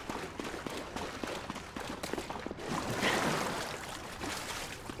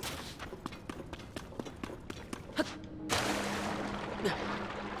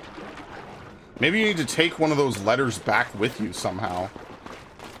 Maybe you need to take one of those letters back with you somehow.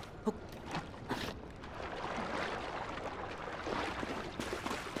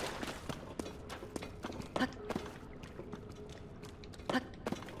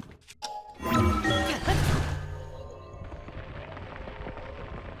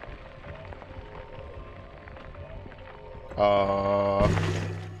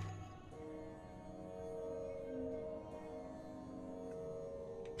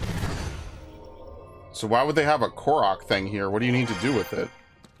 So why would they have a Korok thing here? What do you need to do with it?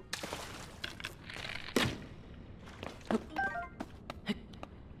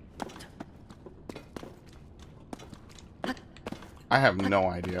 I have no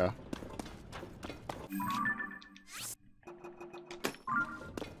idea.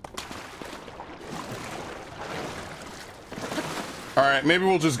 Alright, maybe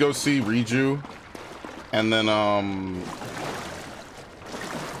we'll just go see Riju. And then,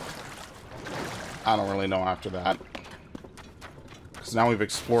 I don't really know after that. Because now we've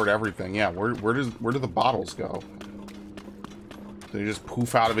explored everything. Yeah, where do the bottles go? Do they just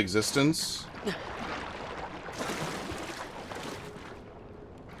poof out of existence?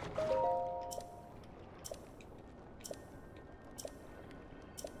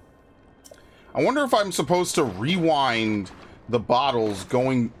 I wonder if I'm supposed to rewind the bottles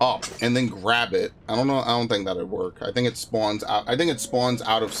going up and then grab it. I don't know. I don't think that'd work. I think it spawns out. I think it spawns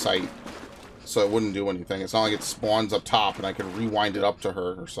out of sight. So it wouldn't do anything. It's not like it spawns up top and I could rewind it up to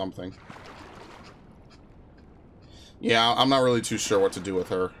her or something. Yeah, I'm not really too sure what to do with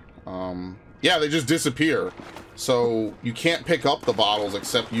her. Yeah, they just disappear. So you can't pick up the bottles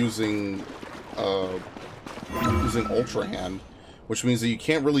except using Ultra Hand, which means that you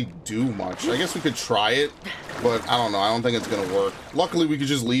can't really do much. I guess we could try it, but I don't know. I don't think it's going to work. Luckily, we could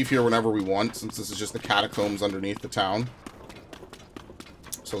just leave here whenever we want, since this is just the catacombs underneath the town.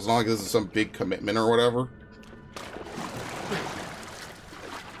 So it's not like this is some big commitment or whatever.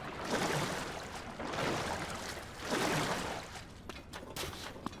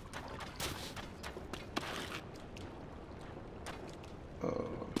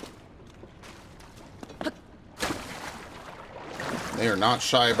 They are not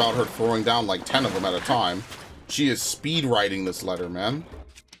shy about her throwing down like 10 of them at a time. She is speed writing this letter, man.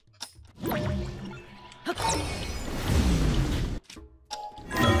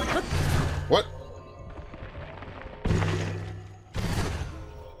 What?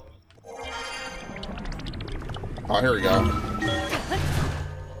 Oh, here we go.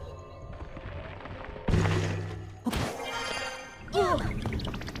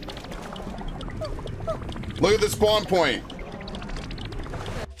 Look at the spawn point.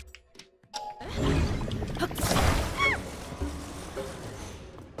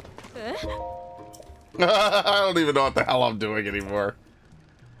 I don't even know what the hell I'm doing anymore.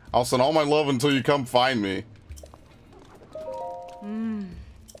 I'll send all my love until you come find me.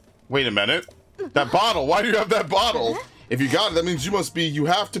 Wait a minute. That bottle. Why do you have that bottle? If you got it, that means you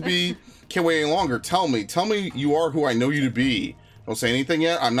have to be. Can't wait any longer. Tell me you are who I know you to be. Don't say anything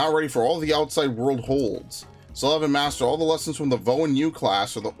yet. I'm not ready for all the outside world holds. Still haven't mastered all the lessons from the Vo and You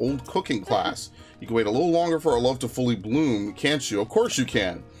class or the old cooking class. You can wait a little longer for our love to fully bloom, can't you? Of course you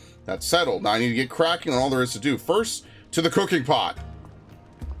can. That's settled. Now I need to get cracking on all there is to do. First, to the cooking pot.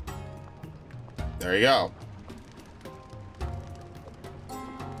 There you go.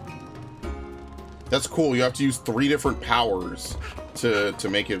 That's cool. You have to use 3 different powers to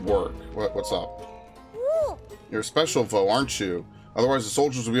make it work. What's up? You're a special, Vo, aren't you? Otherwise, the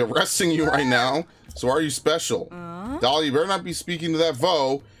soldiers will be arresting you right now. So are you special? Dolly, you better not be speaking to that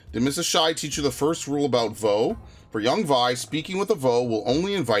Vo. Did Mrs. Shy teach you the first rule about Vo? For young Vi, speaking with a Vo will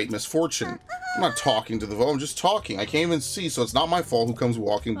only invite misfortune. I'm not talking to the Vo, I'm just talking. I can't even see, so it's not my fault who comes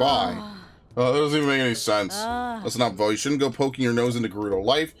walking by. That doesn't even make any sense. Listen up, Vo. You shouldn't go poking your nose into Gerudo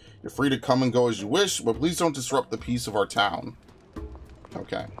life. You're free to come and go as you wish, but please don't disrupt the peace of our town.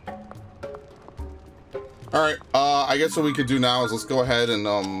 Okay. Alright, I guess what we could do now is let's go ahead and,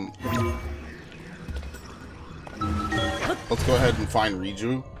 let's go ahead and find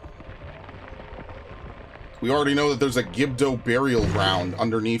Riju. We already know that there's a Gibdo burial ground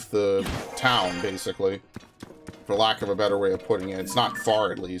underneath the town, basically. For lack of a better way of putting it. It's not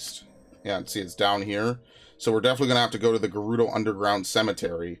far, at least. Yeah, see, it's down here. So we're definitely going to have to go to the Gerudo Underground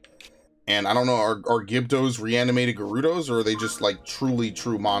Cemetery. And I don't know, are Gibdos reanimated Gerudos, or are they just, like, truly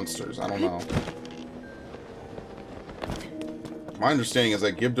true monsters? I don't know. My understanding is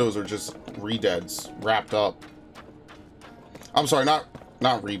that Gibdos are just re-deads, wrapped up. I'm sorry, not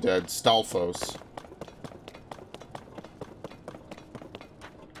re-dead, Stalfos.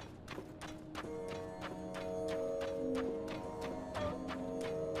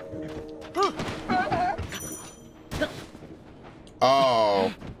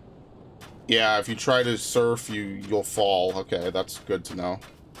 Oh. Yeah, if you try to surf, you'll fall. Okay, that's good to know.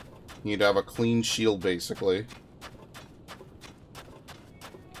 You need to have a clean shield, basically.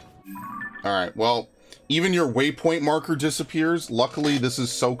 Alright, well, even your waypoint marker disappears. Luckily, this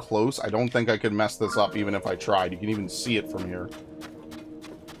is so close, I don't think I could mess this up even if I tried. You can even see it from here.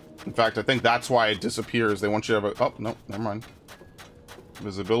 In fact, I think that's why it disappears. They want you to have a... Oh, no, never mind.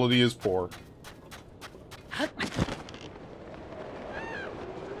 Visibility is poor.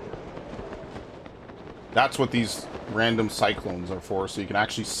 That's what these random cyclones are for, so you can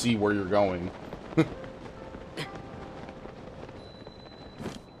actually see where you're going.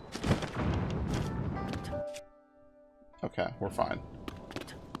 Okay, we're fine.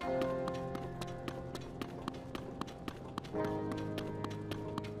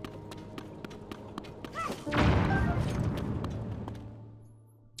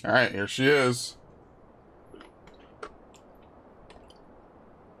 Alright, here she is.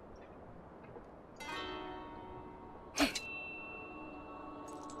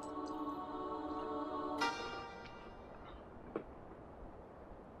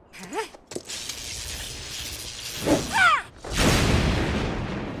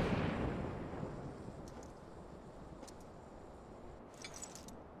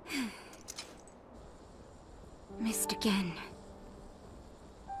 Missed again.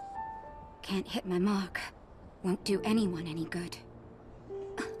 Can't hit my mark. Won't do anyone any good.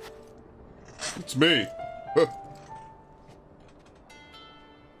 It's me.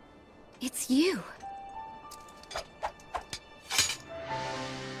 It's you.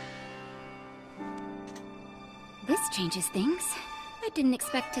 This changes things. I didn't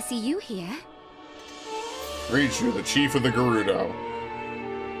expect to see you here. Riju, the chief of the Gerudo.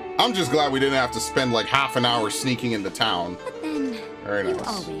 I'm just glad we didn't have to spend like half an hour sneaking into town. But then, Very You nice.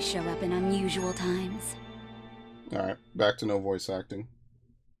 always show up in unusual times. Alright, back to no voice acting.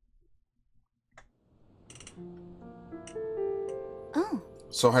 Oh.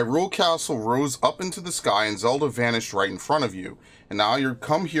 So Hyrule Castle rose up into the sky and Zelda vanished right in front of you. And now you're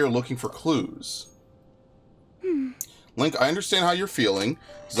come here looking for clues. Link, I understand how you're feeling.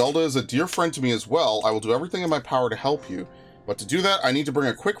 Zelda is a dear friend to me as well. I will do everything in my power to help you. But to do that, I need to bring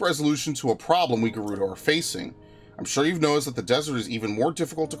a quick resolution to a problem we Gerudo are facing. I'm sure you've noticed that the desert is even more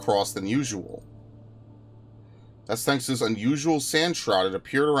difficult to cross than usual. That's thanks to this unusual sand shroud. It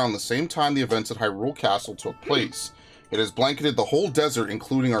appeared around the same time the events at Hyrule Castle took place. It has blanketed the whole desert,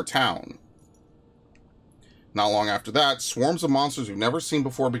 including our town. Not long after that, swarms of monsters we've never seen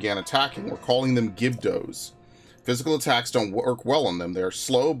before began attacking. We're calling them Gibdos. Physical attacks don't work well on them. They're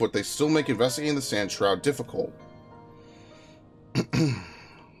slow, but they still make investigating the sand shroud difficult.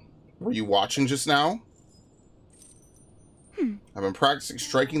 Were you watching just now? I've been practicing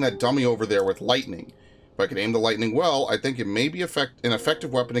striking that dummy over there with lightning. If I can aim the lightning well, I think it may be an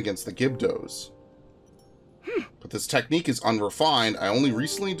effective weapon against the Gibdos. But this technique is unrefined. I only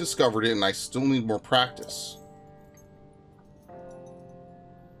recently discovered it, and I still need more practice.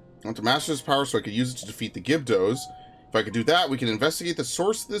 I want to master this power so I could use it to defeat the Gibdos. If I could do that, we can investigate the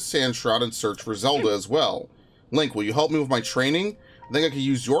source of this sand shroud and search for Zelda as well. Link, will you help me with my training? I think I could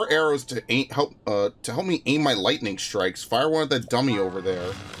use your arrows to help me aim my lightning strikes. Fire one at that dummy over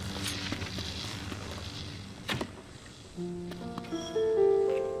there.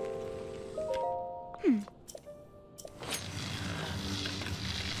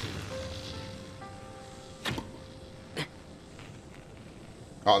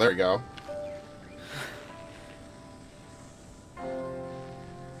 Oh, there you go.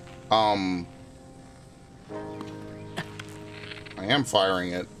 I am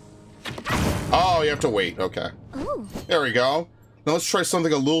firing it. Oh, you have to wait. Okay. Oh. There we go. Now let's try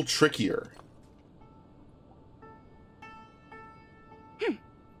something a little trickier.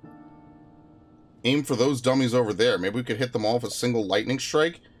 Aim for those dummies over there. Maybe we could hit them all with a single lightning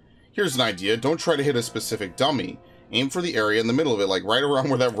strike. Here's an idea. Don't try to hit a specific dummy. Aim for the area in the middle of it, like right around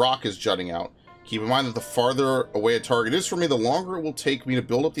where that rock is jutting out. Keep in mind that the farther away a target is from me, the longer it will take me to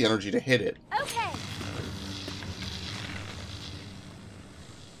build up the energy to hit it. Okay.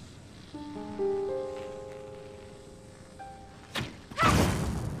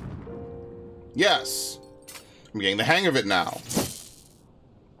 Yes! I'm getting the hang of it now.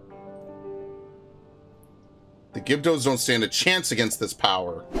 The Gibdos don't stand a chance against this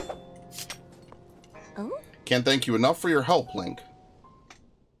power. Oh? Can't thank you enough for your help, Link.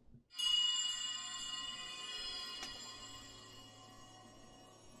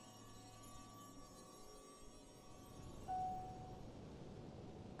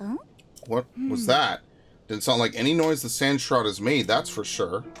 Oh? What was that? Didn't sound like any noise the sand shroud has made, that's for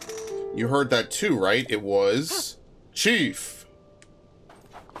sure. You heard that too, right? It was... Chief!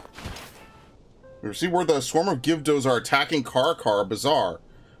 We received word that a swarm of Gibdos are attacking Karakara Bazaar.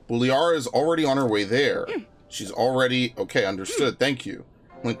 Buliara is already on her way there. She's already... Okay, understood. Thank you.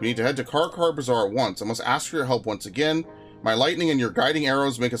 Link, we need to head to Karakara Bazaar at once. I must ask for your help once again. My lightning and your guiding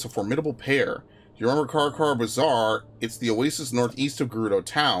arrows make us a formidable pair. Do you remember Karakara Bazaar? It's the oasis northeast of Gerudo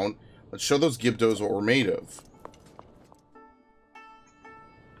Town. Let's show those Gibdos what we're made of.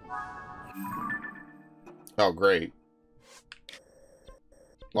 Oh, great.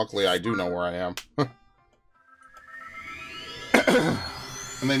 Luckily, I do know where I am.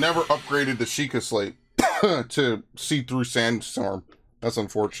 And they never upgraded the Sheikah Slate to see-through sandstorm. That's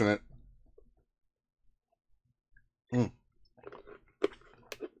unfortunate. I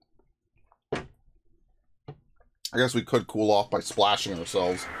guess we could cool off by splashing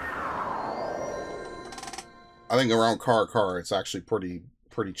ourselves. I think around Karakara, it's actually pretty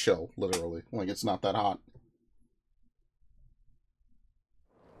chill, literally. Like, it's not that hot.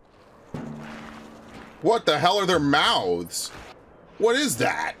 What the hell are their mouths? What is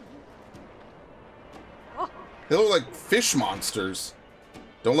that? They look like fish monsters.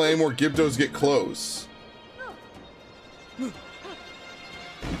 Don't let any more Gibdos get close.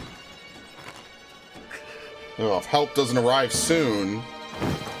 Oh, if help doesn't arrive soon...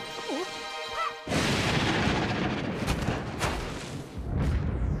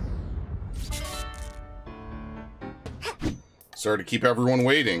 Sorry to keep everyone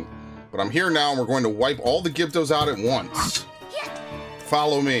waiting, but I'm here now and we're going to wipe all the Gibdos out at once.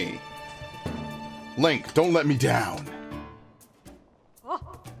 Follow me. Link, don't let me down.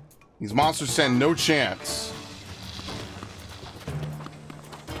 These monsters stand no chance.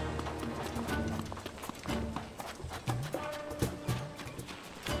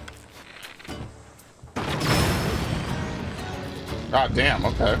 God damn,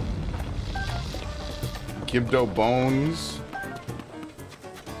 okay. Gibdo bones.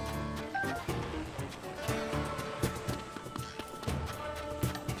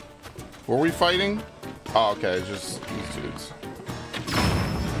 Who are we fighting? Oh, okay, just these dudes.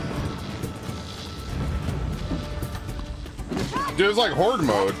 Dude, it's like horde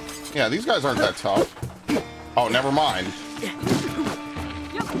mode. Yeah, these guys aren't that tough. Oh, never mind.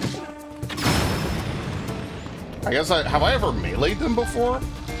 I guess have I ever meleeed them before?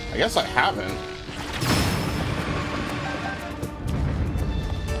 I guess I haven't.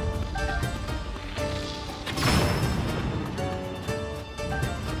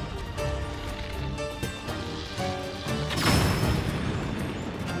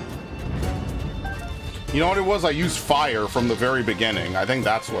 You know what it was? I used fire from the very beginning. I think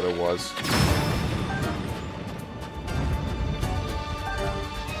that's what it was.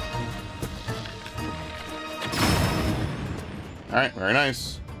 Alright, very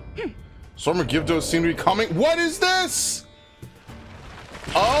nice. Storm of Gibdos seem to be coming. What is this?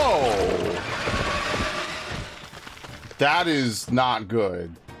 Oh. That is not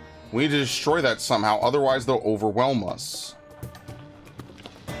good. We need to destroy that somehow, otherwise they'll overwhelm us.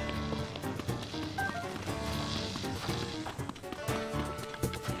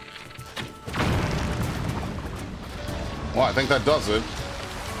 Well, I think that does it.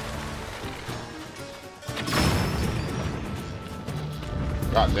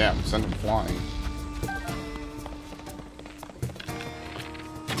 God damn, send him flying.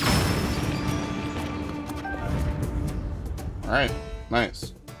 Alright,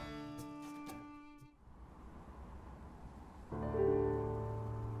 nice.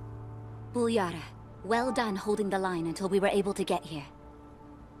 Bulyara, well done holding the line until we were able to get here.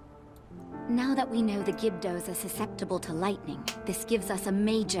 Now that we know the Gibdos are susceptible to lightning, this gives us a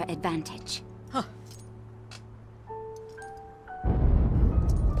major advantage. Huh.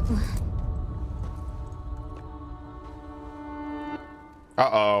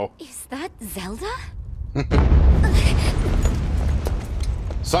 Uh-oh. Is that Zelda?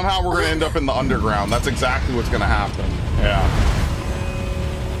 Somehow we're gonna end up in the underground. That's exactly what's gonna happen. Yeah.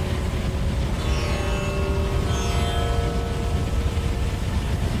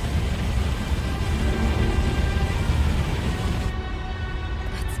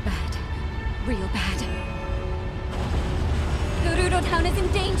 Real bad. Gerudo Town is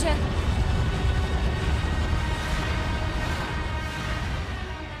in danger.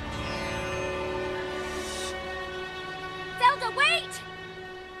 Zelda, wait!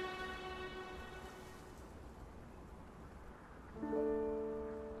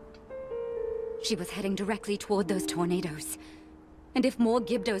 She was heading directly toward those tornadoes. And if more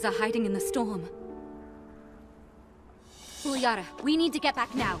Gibdos are hiding in the storm... Bulyara, we need to get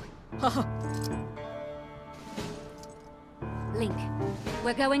back now. Link,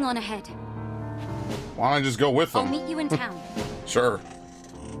 we're going on ahead. Why don't I just go with them? I'll meet you in town. Sure.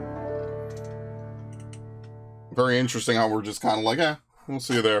 Very interesting how we're just kind of like, eh, we'll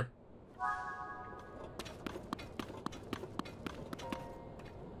see you there.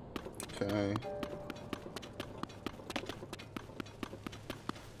 Okay.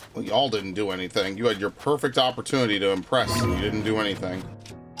 Well, y'all didn't do anything. You had your perfect opportunity to impress, and you didn't do anything.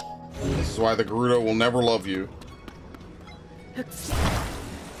 This is why the Gerudo will never love you.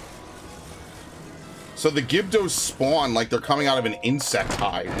 So the Gibdos spawn like they're coming out of an insect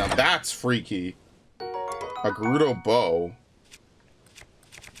hive. Now that's freaky. A Gerudo bow.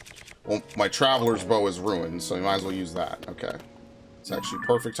 Well, my Traveler's bow is ruined, so you might as well use that. Okay. It's actually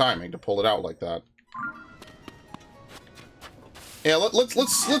perfect timing to pull it out like that. Yeah,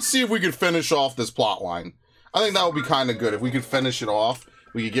 let's see if we could finish off this plot line. I think that would be kind of good if we could finish it off.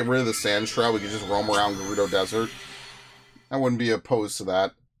 We could get rid of the Sand Shroud. We could just roam around Gerudo Desert. I wouldn't be opposed to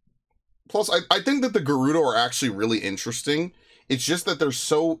that. Plus, I think that the Gerudo are actually really interesting. It's just that they're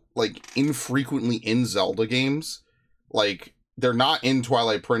so, like, infrequently in Zelda games. Like, they're not in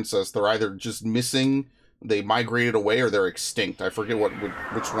Twilight Princess. They're either just missing, they migrated away, or they're extinct. I forget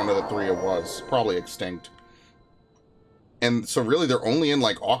which one of the three it was. Probably extinct. And so really, they're only in,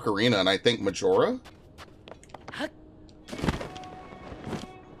 like, Ocarina and I think Majora?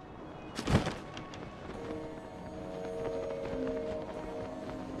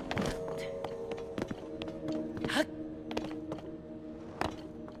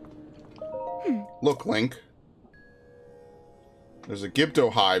 Look, Link. There's a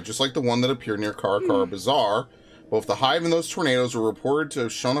Gibdo hive, just like the one that appeared near Karakara Bazaar. Both the hive and those tornadoes were reported to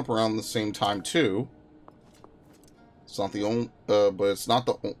have shown up around the same time, too. It's not the only, but it's not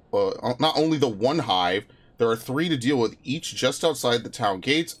the, not only the one hive. There are 3 to deal with, each just outside the town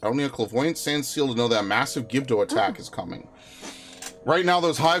gates. Only a clairvoyant stands still to know that a massive Gibdo attack is coming. Right now,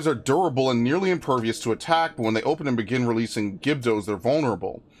 those hives are durable and nearly impervious to attack, but when they open and begin releasing Gibdos, they're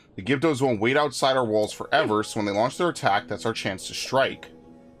vulnerable. The Gibdos won't wait outside our walls forever, so when they launch their attack, that's our chance to strike.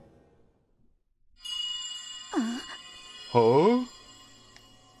 Huh?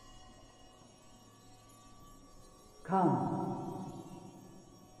 Come.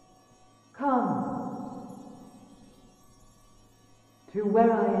 Come. To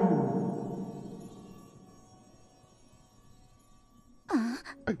where I am.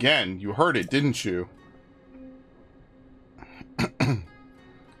 Again, you heard it, didn't you?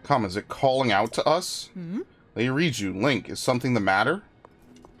 Come, is it calling out to us? Let me read you. Link, is something the matter?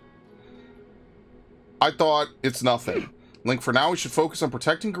 I thought it's nothing. Link, for now we should focus on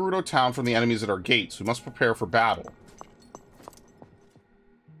protecting Gerudo Town from the enemies at our gates. We must prepare for battle.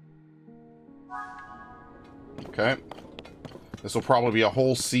 Okay. This will probably be a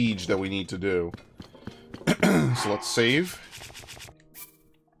whole siege that we need to do. So let's save.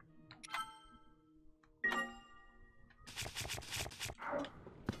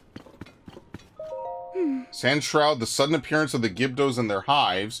 Sandshroud, the sudden appearance of the Gibdos and their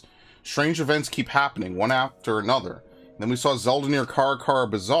hives. Strange events keep happening, one after another. And then we saw Zelda near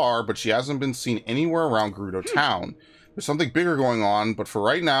Karakara Bazaar, but she hasn't been seen anywhere around Gerudo Town. There's something bigger going on, but for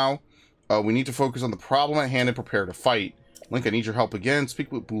right now, we need to focus on the problem at hand and prepare to fight. Link, I need your help again.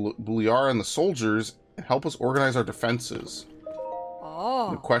 Speak with Buliara and the soldiers, and help us organize our defenses.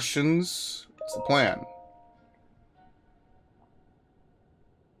 No questions? What's the plan?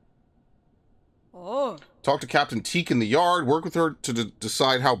 Talk to Captain Teak in the yard. Work with her to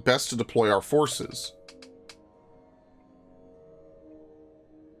decide how best to deploy our forces.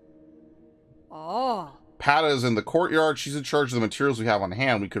 Pata is in the courtyard. She's in charge of the materials we have on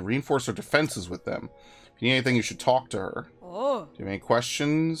hand. We could reinforce our defenses with them. If you need anything, you should talk to her. Do you have any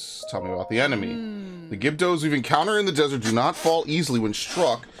questions? Tell me about the enemy. The Gibdos we've encountered in the desert do not fall easily when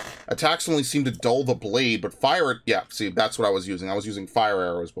struck. Attacks only seem to dull the blade, but fire... Yeah, see, that's what I was using. I was using fire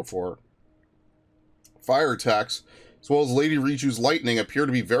arrows before. Fire attacks, as well as Lady Riju's lightning, appear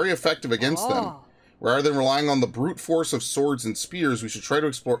to be very effective against them. Rather than relying on the brute force of swords and spears, we should try to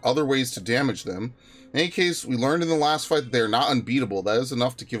explore other ways to damage them. In any case, we learned in the last fight that they are not unbeatable. That is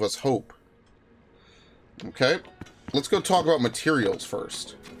enough to give us hope. Okay, let's go talk about materials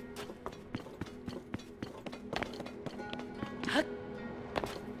first.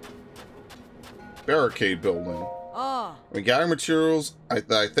 Barricade building. When gathering materials I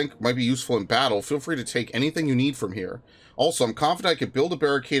think might be useful in battle, feel free to take anything you need from here. Also, I'm confident I could build a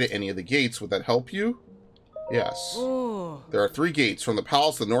barricade at any of the gates. Would that help you? Yes. There are 3 gates. From the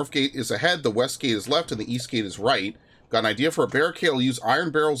palace, the north gate is ahead, the west gate is left, and the east gate is right. Got an idea for a barricade? I'll use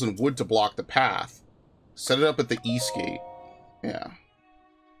iron barrels and wood to block the path. Set it up at the east gate. Yeah.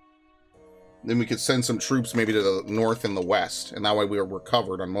 Then we could send some troops maybe to the north and the west, and that way we're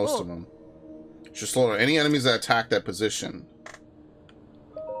covered on most of them. Just slow down any enemies that attack that position.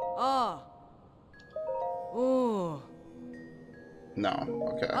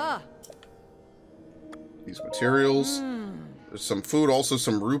 No, okay. These materials. There's some food, also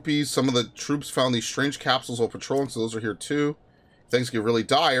some rupees. Some of the troops found these strange capsules while patrolling, so those are here too. Things get really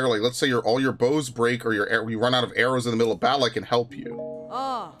dire, like let's say all your bows break or you run out of arrows in the middle of battle, I can help you.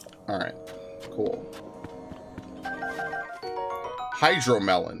 Alright, cool.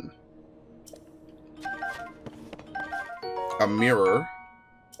 Hydromelon. A mirror.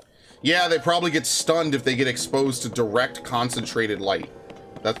 Yeah, they probably get stunned if they get exposed to direct concentrated light.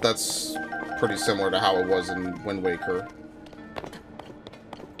 That's pretty similar to how it was in Wind Waker.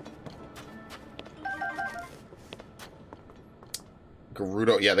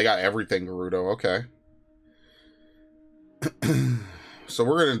 Gerudo. Yeah, they got everything Gerudo. Okay. So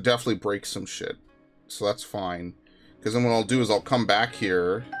we're going to definitely break some shit. So that's fine. Because then what I'll do is I'll come back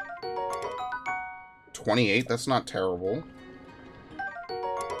here. 28, that's not terrible.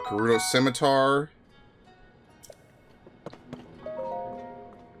 Gerudo Scimitar.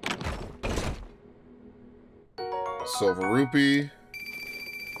 Silver Rupee.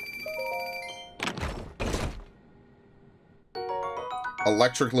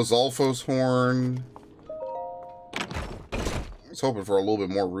 Electric Lizalfo's Horn. I was hoping for a little bit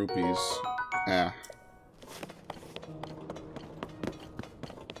more rupees. Yeah.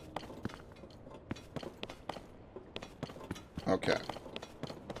 Okay.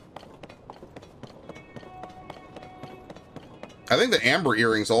 I think the Amber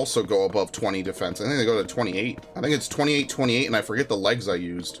Earrings also go above 20 defense. I think they go to 28. I think it's 28, 28, and I forget the legs I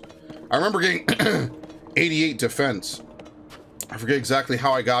used. I remember getting 88 defense. I forget exactly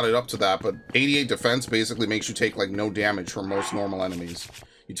how I got it up to that, but 88 defense basically makes you take, like, no damage from most normal enemies.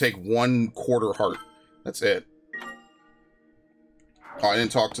 You take 1/4 heart. That's it. Oh, I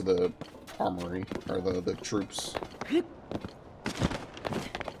didn't talk to the armory, or the troops.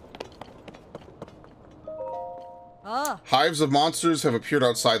 Hives of monsters have appeared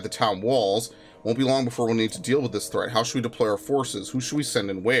outside the town walls. Won't be long before we'll need to deal with this threat. How should we deploy our forces? Who should we send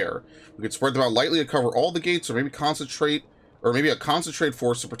and where? We could spread them out lightly to cover all the gates, or maybe a concentrated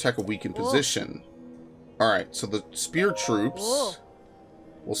force to protect a weakened position. Alright, so the spear troops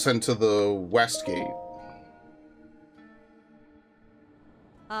we'll send to the west gate.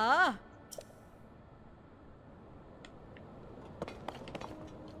 Ah.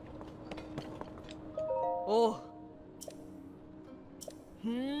 Oh.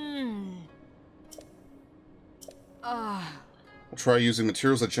 Ah. We'll try using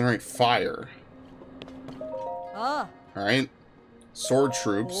materials that generate fire. Ah. Alright. Sword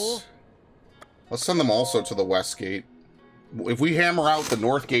troops. Let's send them also to the west gate. If we hammer out the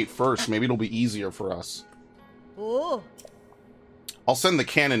north gate first, maybe it'll be easier for us. Oh. I'll send the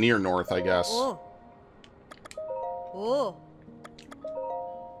cannoneer north, I guess. Oh. Oh.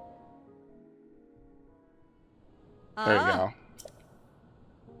 There you go.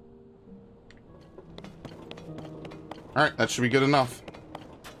 Alright, that should be good enough.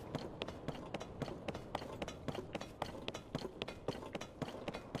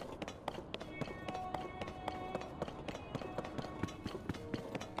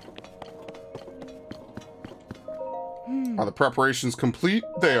 Are the preparations complete?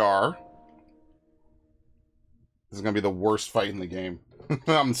 They are. This is going to be the worst fight in the game.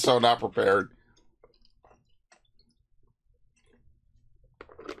 I'm so not prepared.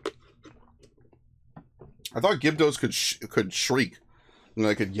 I thought Gibdos could shriek. You know,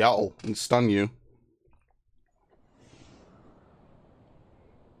 they could yell and stun you.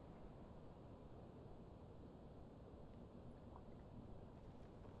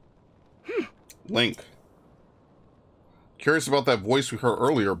 Link. Curious about that voice we heard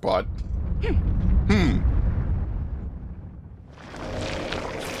earlier, but... Here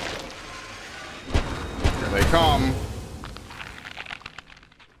they come.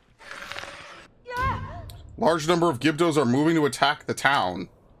 Large number of Gibdos are moving to attack the town.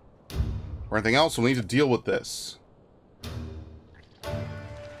 Or anything else, we'll need to deal with this.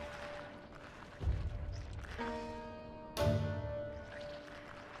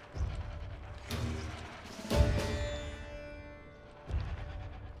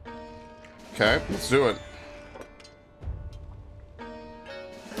 Okay, let's do it.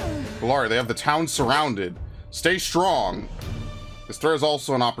 Ballari, they have the town surrounded. Stay strong. This threat is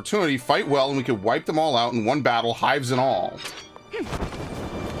also an opportunity. Fight well, and we can wipe them all out in one battle, hives and all.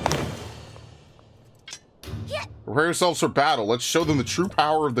 Prepare yourselves for battle. Let's show them the true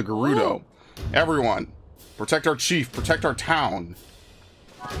power of the Gerudo. Everyone, protect our chief, protect our town.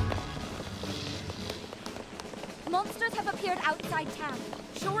 Monsters have appeared outside town.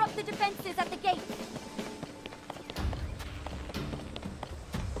 Shore up the defenses at the gate.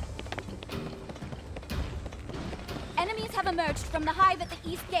 Enemies have emerged from the hive at the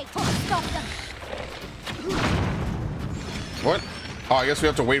east gate. Stop them. What? Oh, I guess we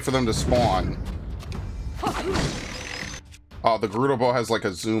have to wait for them to spawn. Oh, the Gerudo bow has like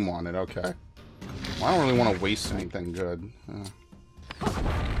a zoom on it. Okay. Well, I don't really want to waste anything good.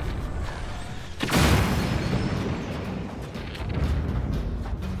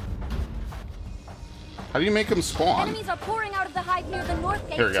 How do you make them spawn? Enemies are pouring out of the hive near the north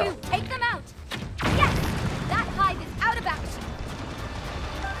gate Here we go. too. Take them out. Yes! That hive is out of action.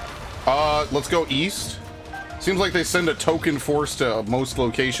 Let's go east. Seems like they send a token force to most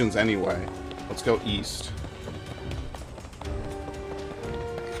locations anyway. Let's go east.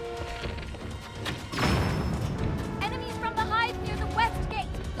 Enemies from the hive near the west gate.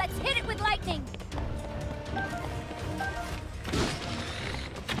 Let's hit it with lightning.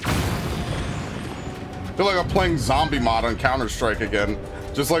 I feel like I'm playing zombie mod on Counter-Strike again.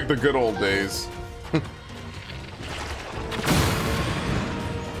 Just like the good old days.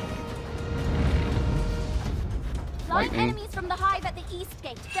 Live enemies from the hive at the east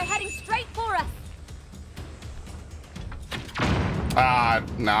gate. They're heading straight for us.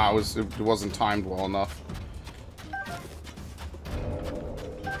 Nah, it wasn't timed well enough.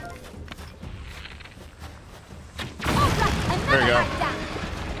 There you go.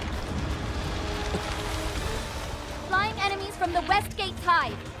 Flying enemies from the west gate's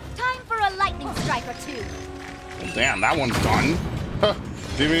hive. Time for a lightning strike or two. Well, damn, that one's done.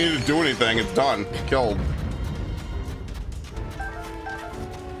 Didn't even need to do anything. It's done. Killed.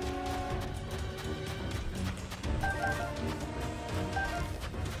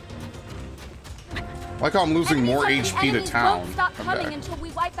 Like how I'm losing more HP to town. Won't stop coming Okay. until we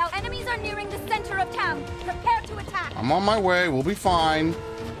wipe out. Enemies are nearing the center of town. Prepare to attack. I'm on my way. We'll be fine.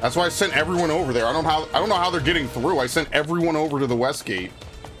 That's why I sent everyone over there. I don't know how they're getting through. I sent everyone over to the west gate.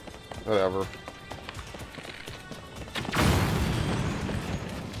 Whatever.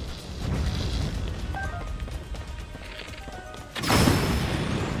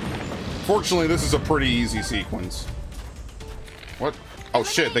 Fortunately, this is a pretty easy sequence. What? Oh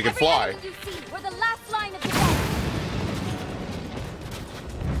shit, they can fly. Every enemy you see, we're the last line of defense.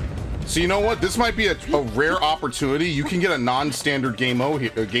 So you know what? This might be a rare opportunity. You can get a non-standard game over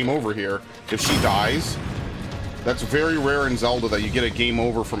here if she dies. That's very rare in Zelda that you get a game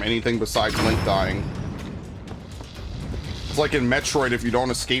over from anything besides Link dying. It's like in Metroid if you don't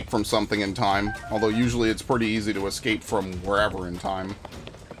escape from something in time. Although usually it's pretty easy to escape from wherever in time.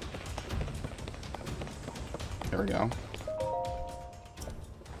 There we go.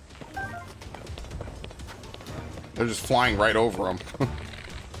 They're just flying right over them.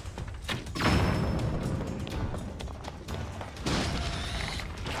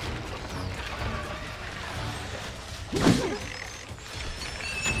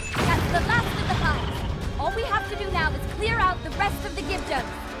 That's the last of the hives. All we have to do now is clear out the rest of the Gibdos.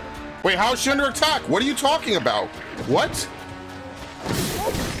 Wait, how's she under attack? What are you talking about? What?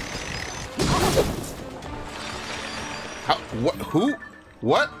 How, what? Who?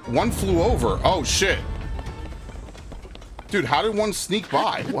 What? One flew over. Oh, shit. Dude, how did one sneak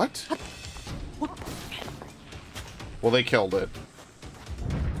by? What? Well, they killed it.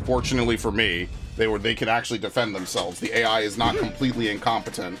 Fortunately for me, they can actually defend themselves. The AI is not completely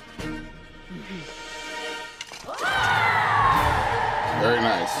incompetent. Very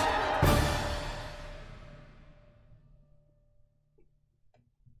nice.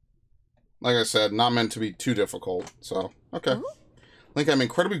 Like I said, not meant to be too difficult, so, okay. Link, I'm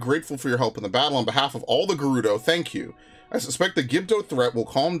incredibly grateful for your help in the battle. On behalf of all the Gerudo, thank you. I suspect the Gibdo threat will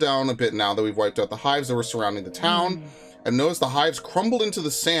calm down a bit now that we've wiped out the hives that were surrounding the town. I've noticed the hives crumbled into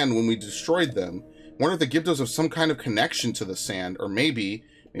the sand when we destroyed them. I wonder if the Gibdos have some kind of connection to the sand, or maybe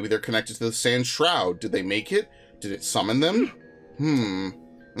they're connected to the sand shroud. Did they make it? Did it summon them? And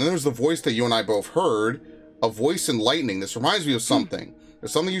then there's the voice that you and I both heard. A voice in lightning. This reminds me of something.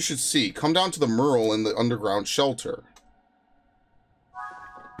 There's something you should see. Come down to the Merle in the underground shelter.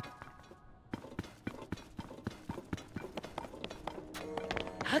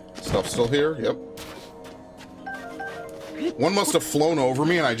 Stuff still here? Yep. One must have flown over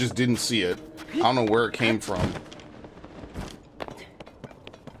me and I just didn't see it. I don't know where it came from.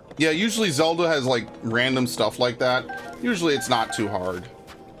 Yeah, usually Zelda has like random stuff like that. Usually it's not too hard.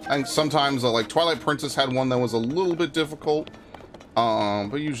 And sometimes like Twilight Princess had one that was a little bit difficult.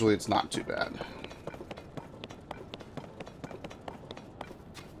 But usually it's not too bad.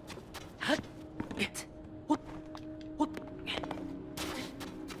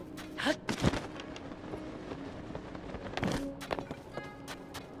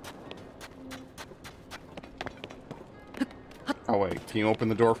 Oh wait, can you open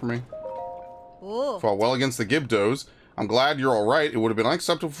the door for me? Oh. Fought well against the Gibdos. I'm glad you're alright. It would have been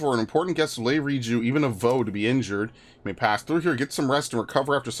unacceptable for an important guest of Lei Riju, even a Vo, to be injured. You may pass through here, get some rest, and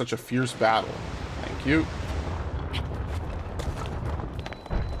recover after such a fierce battle. Thank you.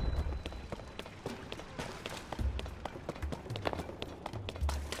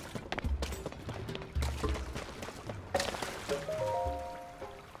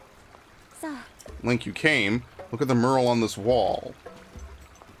 So, Link, you came. Look at the mural on this wall.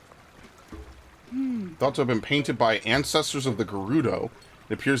 Thought to have been painted by ancestors of the Gerudo.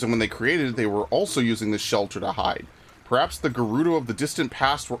 It appears that when they created it, they were also using this shelter to hide. Perhaps the Gerudo of the distant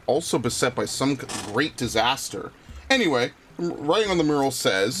past were also beset by some great disaster. Anyway, writing on the mural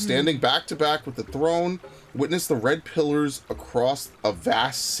says, standing back to back with the throne, witness the red pillars across a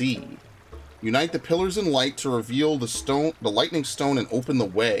vast sea. Unite the pillars in light to reveal the lightning stone, and open the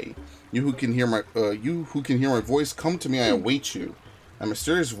way. You who can hear my voice, come to me. I await you. A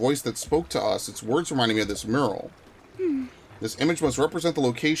mysterious voice that spoke to us. Its words reminded me of this mural. This image must represent the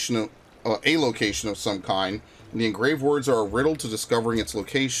location of a location of some kind, and the engraved words are a riddle to discovering its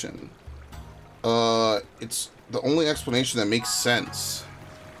location. It's the only explanation that makes sense.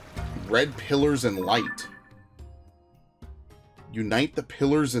 Red pillars and light. Unite the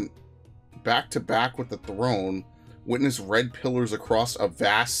pillars and back to back with the throne. Witness red pillars across a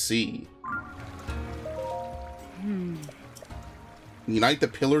vast sea. Unite the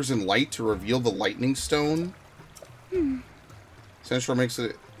pillars in light to reveal the lightning stone. Central makes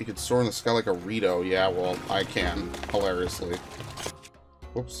it you could soar in the sky like a Rito. Yeah, well, I can. Hilariously.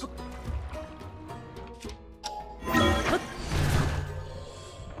 Whoops.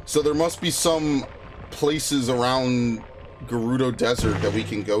 So there must be some places around Gerudo Desert that we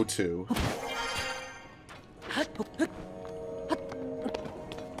can go to.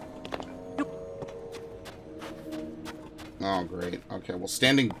 Oh, great. Okay, well,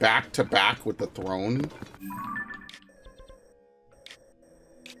 standing back to back with the throne.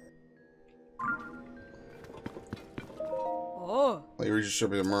 Oh. Later, should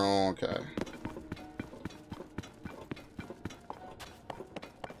be the Merle. Okay.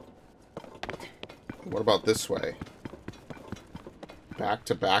 What about this way? Back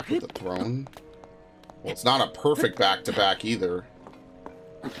to back with the throne? Well, it's not a perfect back to back either.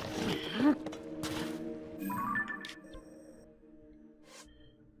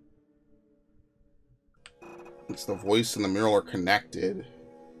 It's the voice and the mirror are connected.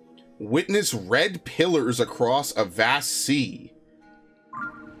 Witness red pillars across a vast sea.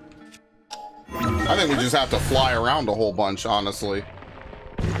 I think we just have to fly around a whole bunch, honestly.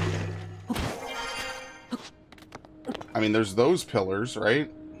 I mean, there's those pillars,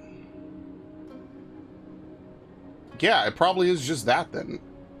 right? Yeah, it probably is just that, then.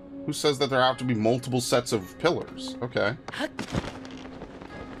 Who says that there have to be multiple sets of pillars? Okay.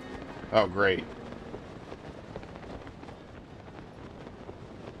 Oh, great.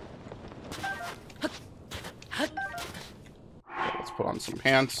 Let's put on some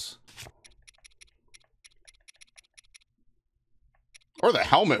pants. Or the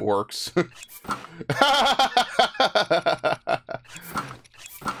helmet works.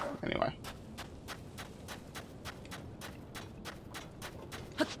 Anyway.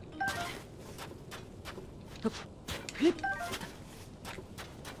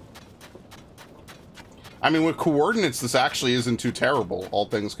 I mean, with coordinates, this actually isn't too terrible, all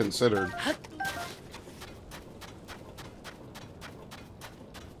things considered.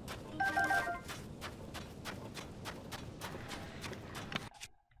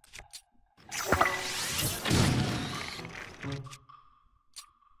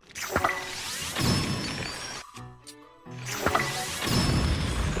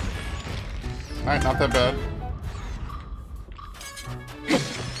 Alright, not that bad.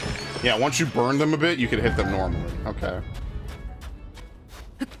 Yeah, once you burn them a bit, you can hit them normally. Okay.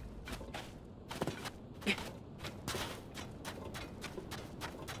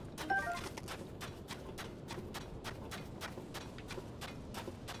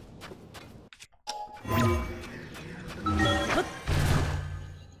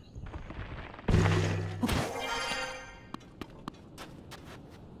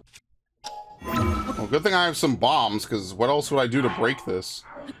 Good thing I have some bombs, because what else would I do to break this?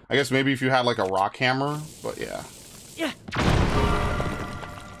 I guess maybe if you had, like, a rock hammer, but yeah.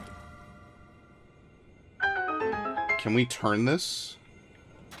 Can we turn this?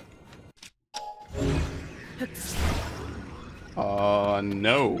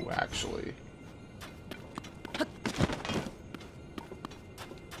 No, actually.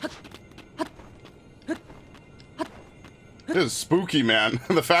 This is spooky, man.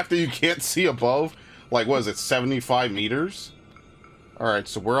 The fact that you can't see above... Like, what is it, 75 meters? Alright,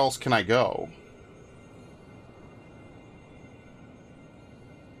 so where else can I go?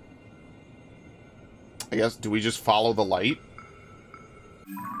 I guess, do we just follow the light?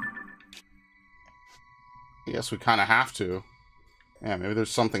 I guess we kind of have to. Yeah, maybe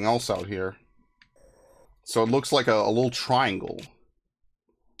there's something else out here. So it looks like a little triangle.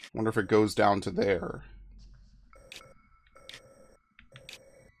 Wonder if it goes down to there.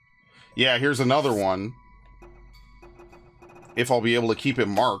 Yeah, here's another one. If I'll be able to keep it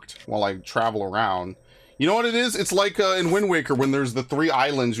marked while I travel around. You know what it is? It's like in Wind Waker when there's the 3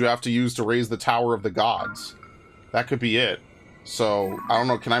 islands you have to use to raise the Tower of the Gods. That could be it. So, I don't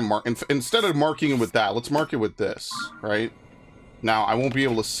know, can I mark... Instead of marking it with that, let's mark it with this, right? Now, I won't be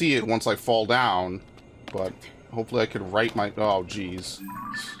able to see it once I fall down, but hopefully I could write my... Oh, jeez.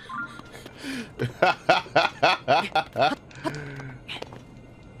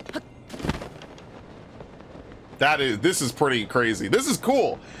 This is pretty crazy. This is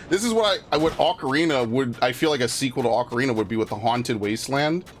cool. This is what Ocarina would, I feel like a sequel to Ocarina would be with the Haunted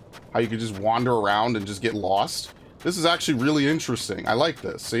Wasteland. How you could just wander around and just get lost. This is actually really interesting. I like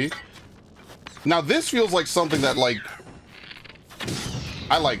this, see? Now this feels like something that, like,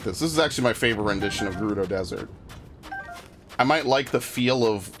 I like this. This is actually my favorite rendition of Gerudo Desert. I might like the feel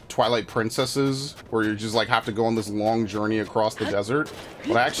of Twilight Princesses, where you just, like, have to go on this long journey across the desert.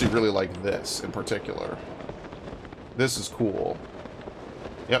 But I actually really like this in particular. This is cool.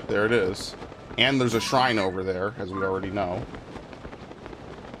 Yep, there it is. And there's a shrine over there, as we already know.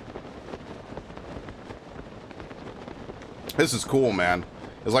 This is cool, man.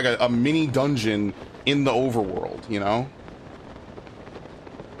 It's like a mini dungeon in the overworld, you know?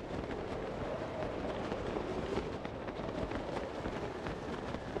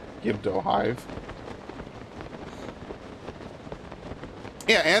 Gibdo Hive.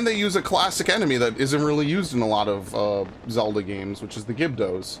 Yeah, and they use a classic enemy that isn't really used in a lot of Zelda games, which is the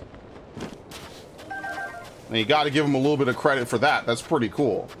Gibdos. And you gotta give them a little bit of credit for that. That's pretty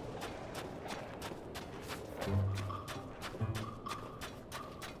cool.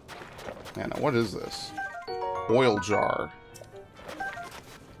 Yeah, now what is this? Oil jar.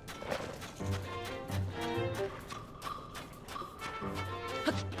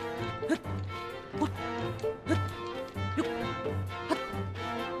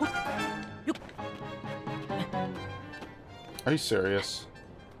 Are you serious?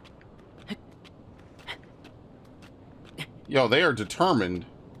 Yo, they are determined.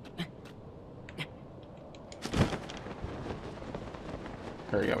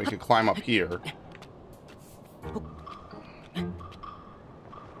 There we go. We can climb up here.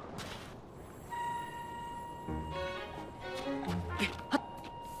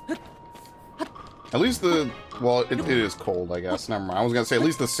 At least the... Well, it is cold, I guess. Never mind. I was going to say, at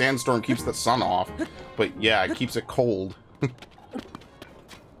least the sandstorm keeps the sun off. But yeah, it keeps it cold.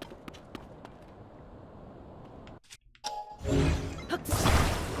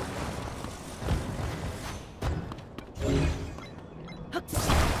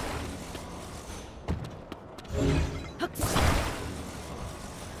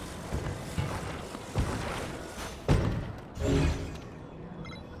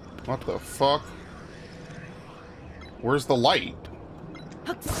 What the fuck? Where's the light?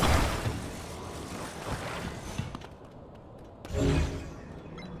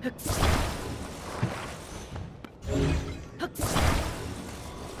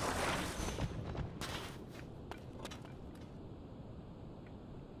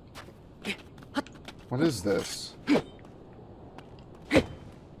 What is this?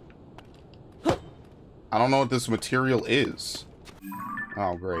 I don't know what this material is.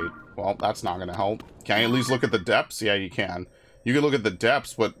 Oh, great. Well, that's not going to help. Can I at least look at the depths? Yeah, you can. You can look at the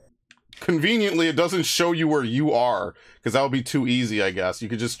depths, but conveniently, it doesn't show you where you are, because that would be too easy, I guess. You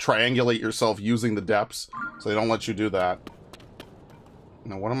could just triangulate yourself using the depths, so they don't let you do that.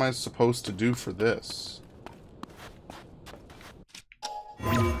 Now, what am I supposed to do for this?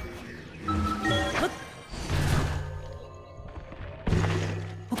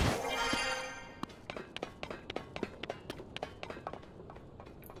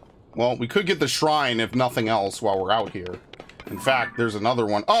 Well, we could get the shrine, if nothing else, while we're out here. In fact, there's another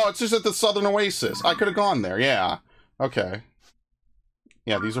one. Oh, it's just at the Southern Oasis. I could have gone there, yeah. Okay.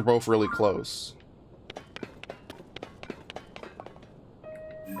 Yeah, these are both really close.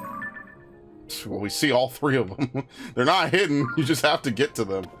 Well, we see all three of them. They're not hidden. You just have to get to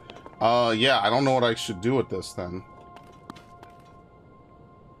them. Yeah, I don't know what I should do with this, then.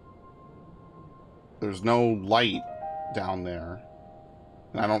 There's no light down there.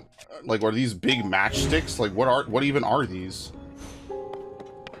 And I don't... Like, are these big matchsticks? Like, what even are these?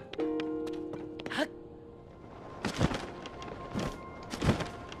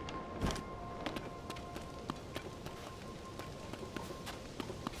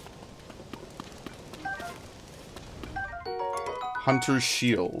 Hunter's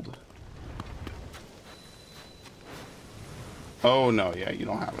Shield. Oh, no, yeah, you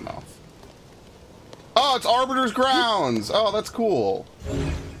don't have enough. Oh, it's Arbiter's Grounds! Oh, that's cool.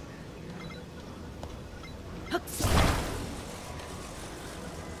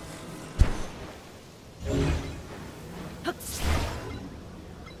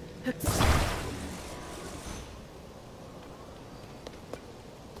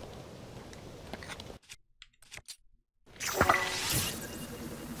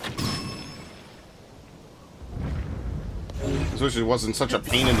 I wish it wasn't such a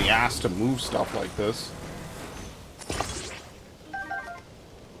pain in the ass to move stuff like this.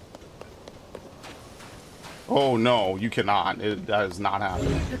 Oh no, you cannot. That is not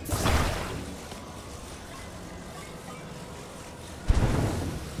happening.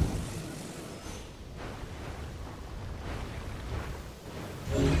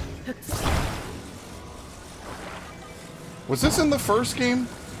 Was this in the first game?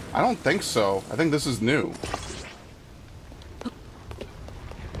 I don't think so. I think this is new.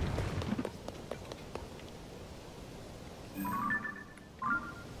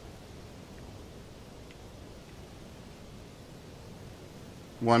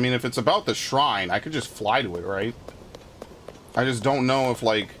 Well, I mean, if it's about the shrine, I could just fly to it, right? I just don't know if,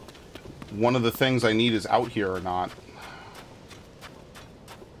 like, one of the things I need is out here or not.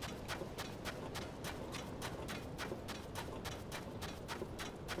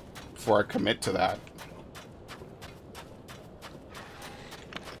 Before I commit to that.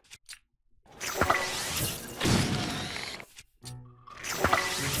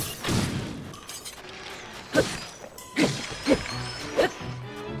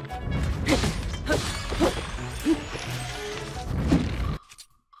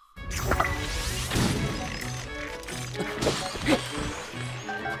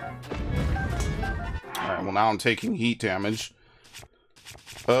 around taking heat damage.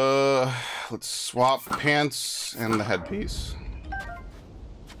 Let's swap pants and the headpiece.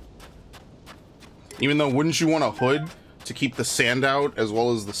 Even though, wouldn't you want a hood to keep the sand out as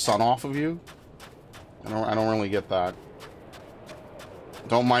well as the sun off of you? I don't really get that.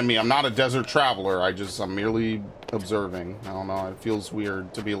 Don't mind me. I'm not a desert traveler. I'm merely observing. I don't know. It feels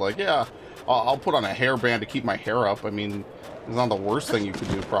weird to be like, yeah, I'll put on a hairband to keep my hair up. I mean, it's not the worst thing you could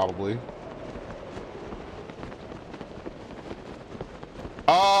do, probably.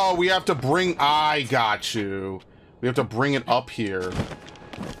 Oh, we have to bring... I got you. We have to bring it up here.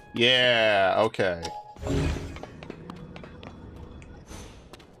 Yeah, okay.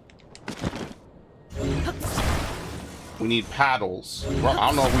 We need paddles. Well, I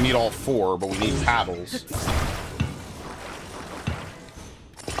don't know if we need all 4, but we need paddles.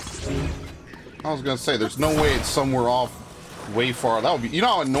 I was gonna say, there's no way it's somewhere off way far. That would be... You know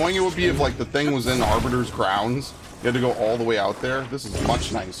how annoying it would be if, like, the thing was in Arbiter's grounds? You had to go all the way out there? This is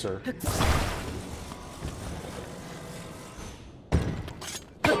much nicer.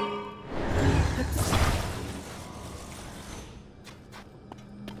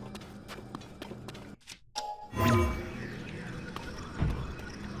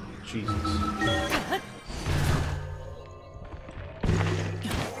 Jesus.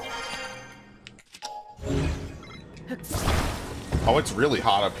 Oh, it's really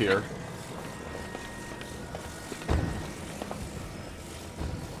hot up here.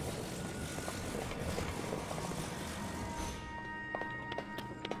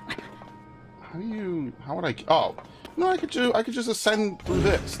 How would I... Oh. No, I could just ascend through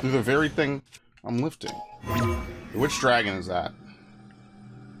this. Through the very thing I'm lifting. Which dragon is that?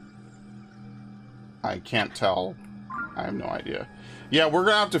 I can't tell. I have no idea. Yeah, we're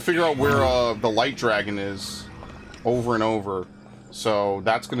gonna have to figure out where the light dragon is over and over. So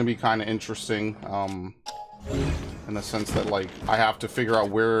that's gonna be kind of interesting. In the sense that, like, I have to figure out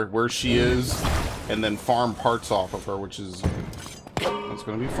where she is and then farm parts off of her, which is... That's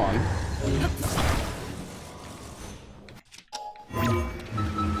gonna be fun.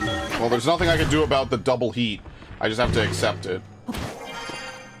 Well, there's nothing I can do about the double heat. I just have to accept it.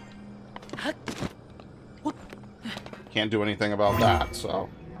 Can't do anything about that, so...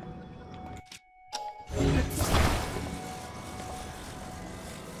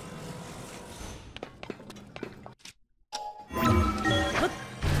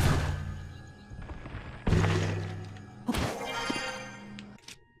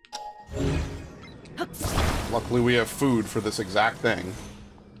 Luckily, we have food for this exact thing.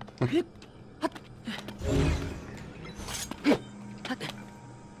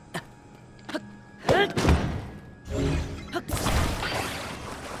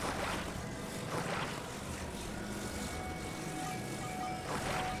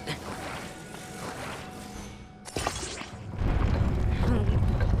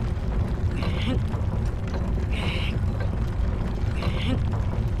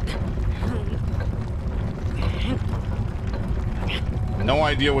 No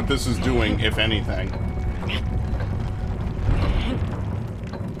idea what this is doing, if anything.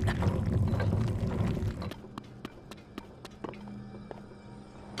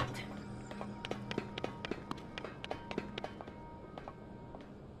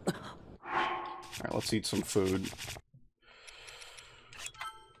 Alright, let's eat some food.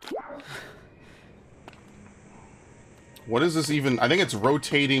 What is this even? I think it's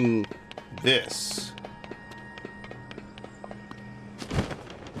rotating this.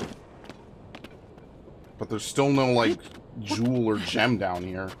 But there's still no, like, jewel or gem down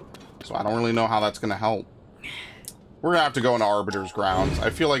here. So I don't really know how that's going to help. We're going to have to go into Arbiter's grounds. I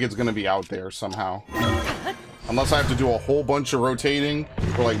feel like it's going to be out there somehow. Unless I have to do a whole bunch of rotating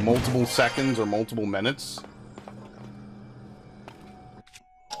for, like, multiple seconds or multiple minutes.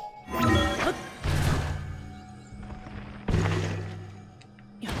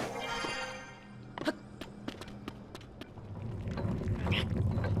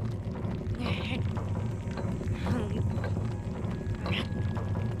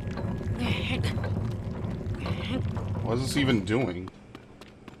 What is this even doing?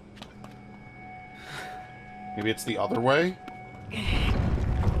 Maybe it's the other way?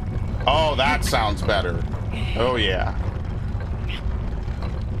 Oh, that sounds better. Oh, yeah.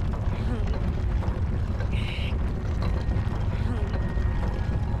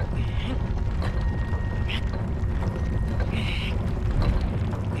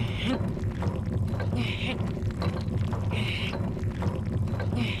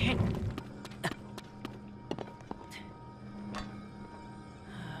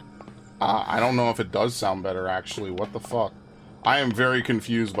 I don't know if it does sound better, actually. What the fuck? I am very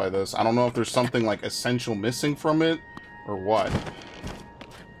confused by this. I don't know if there's something, like, essential missing from it, or what.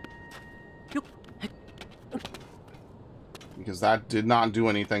 Because that did not do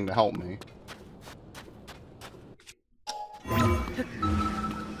anything to help me.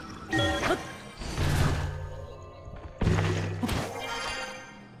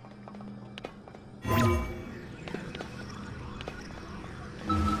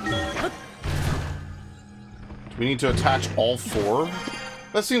 We need to attach all 4?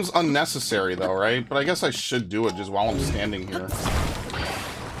 That seems unnecessary, though, right? But I guess I should do it just while I'm standing here.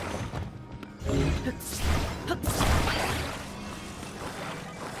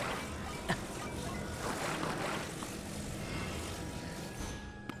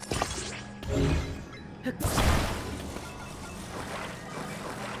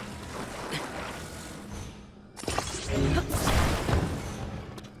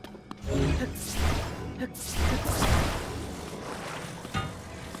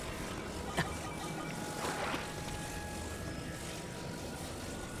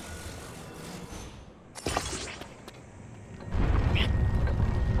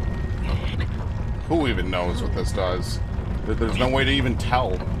 Who even knows what this does? There's no way to even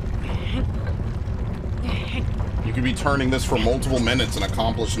tell. You could be turning this for multiple minutes and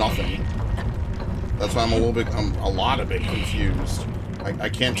accomplish nothing. That's why I'm a lot bit confused. I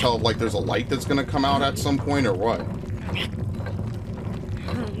can't tell if, like, there's a light that's gonna come out at some point or what.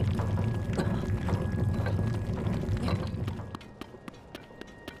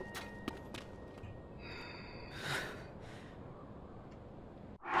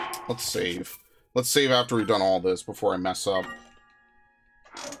 Let's save. Let's save after we've done all this before I mess up.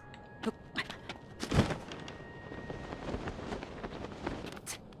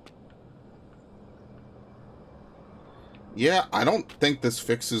 Yeah, I don't think this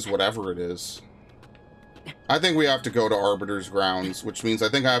fixes whatever it is. I think we have to go to Arbiter's Grounds, which means I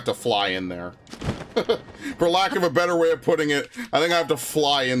think I have to fly in there. For lack of a better way of putting it, I think I have to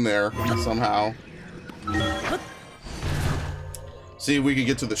fly in there somehow. See if we can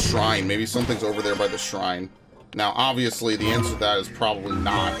get to the shrine. Maybe something's over there by the shrine. Now, obviously, the answer to that is probably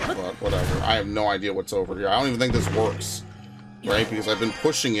not, but whatever. I have no idea what's over here. I don't even think this works, right? Because I've been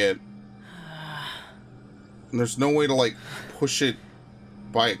pushing it. And there's no way to, like, push it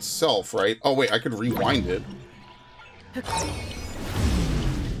by itself, right? Oh, wait, I could rewind it.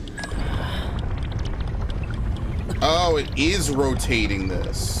 Oh, it is rotating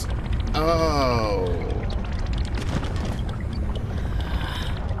this. Oh.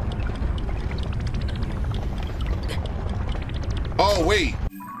 Oh, wait.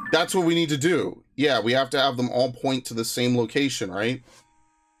 That's what we need to do. Yeah, we have to have them all point to the same location, right?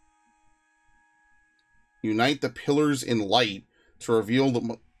 Unite the pillars in light to reveal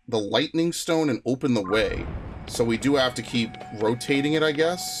the lightning stone and open the way. So we do have to keep rotating it, I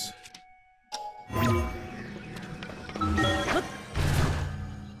guess.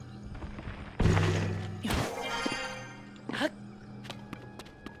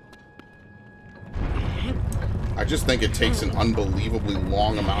 I just think it takes an unbelievably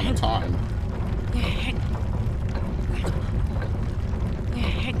long amount of time.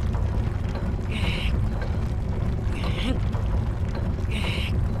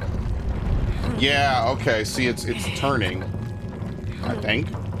 Yeah, okay, see, it's turning, I think.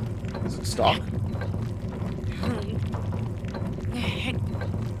 Is it stuck?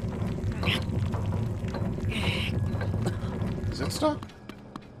 Is it stuck?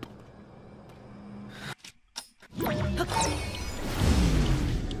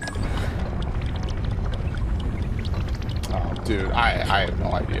 Oh, dude, I have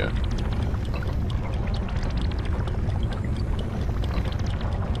no idea.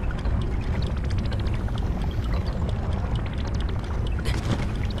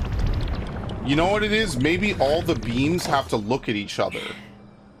 You know what it is? Maybe all the beams have to look at each other.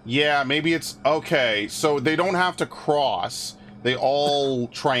 Yeah, maybe it's... Okay, so they don't have to cross. They all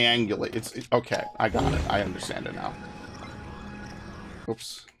triangulate. Okay, I got it. I understand it now.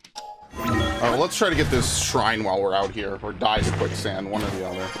 Oops. Alright, well, let's try to get this shrine while we're out here. Or die to quicksand, one or the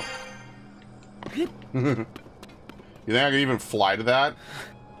other. You think I can even fly to that?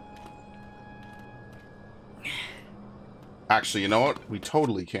 Actually, you know what? We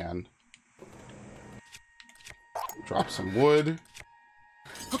totally can. Drop some wood.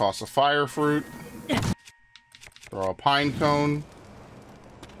 Toss a fire fruit. Throw a pine cone.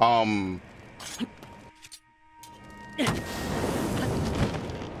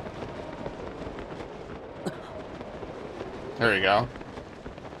 There you go.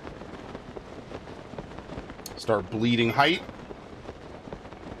 Start bleeding height.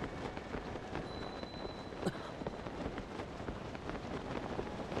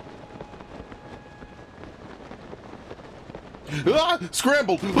 Ah!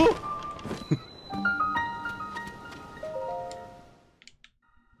 Scrambled! Ah!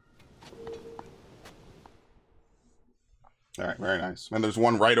 Alright, very nice. And there's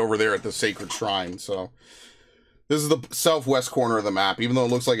one right over there at the sacred shrine, so... This is the southwest corner of the map. Even though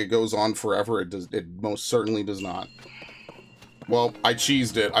it looks like it goes on forever, it most certainly does not. Well, I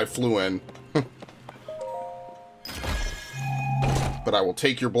cheesed it. I flew in. But I will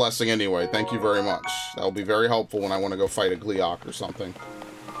take your blessing anyway. Thank you very much. That will be very helpful when I want to go fight a Gleeok or something.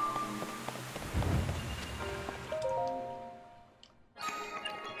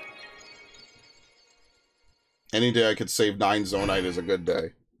 Any day I could save 9 Zonite is a good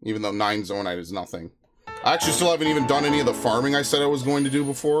day. Even though 9 Zonite is nothing. I actually still haven't even done any of the farming I said I was going to do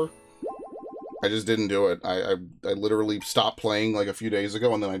before. I just didn't do it. I literally stopped playing like a few days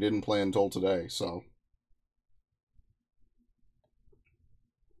ago, and then I didn't play until today, so...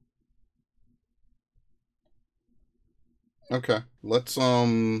 Okay, let's,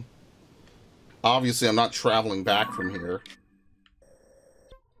 obviously I'm not traveling back from here.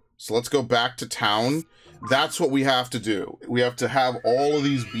 So let's go back to town. That's what we have to do. We have to have all of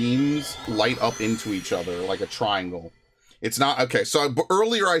these beams light up into each other like a triangle. It's not, okay, so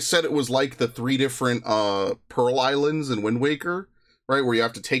earlier I said it was like the 3 different, Pearl Islands in Wind Waker, right? Where you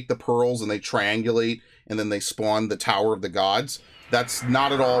have to take the pearls and they triangulate and then they spawn the Tower of the Gods. That's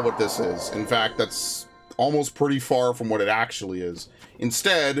not at all what this is. In fact, that's almost pretty far from what it actually is.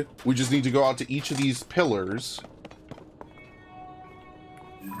 Instead, we just need to go out to each of these pillars.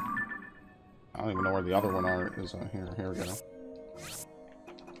 I don't even know where the other one is. Here we go.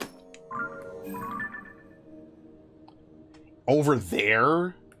 Over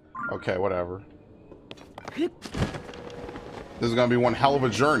there? Okay, whatever. This is gonna be one hell of a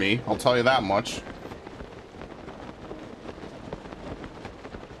journey, I'll tell you that much.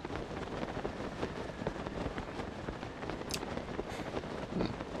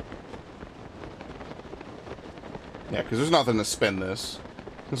 Yeah, because there's nothing to spin this.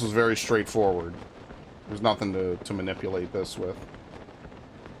 This was very straightforward. There's nothing to manipulate this with.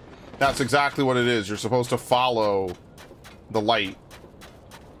 That's exactly what it is. You're supposed to follow the light.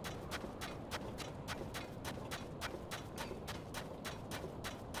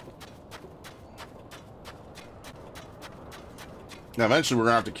 Now, eventually we're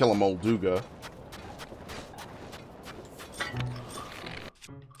going to have to kill a Molduga.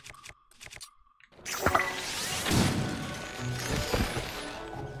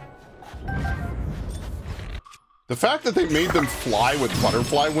 The fact that they made them fly with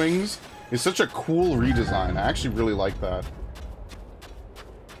butterfly wings is such a cool redesign. I actually really like that.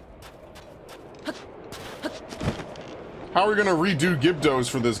 How are we gonna redo Gibdos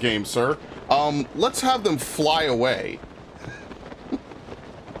for this game, sir? Let's have them fly away.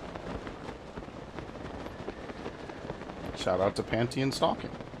 Shout out to Pantheon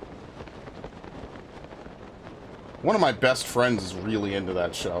Stalking. One of my best friends is really into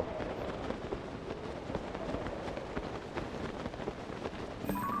that show.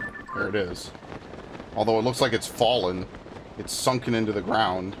 There it is. Although it looks like it's fallen. It's sunken into the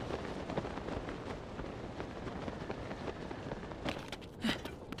ground.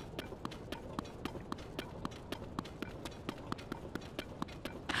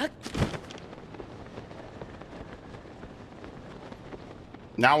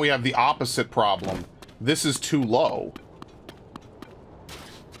 Now we have the opposite problem. This is too low.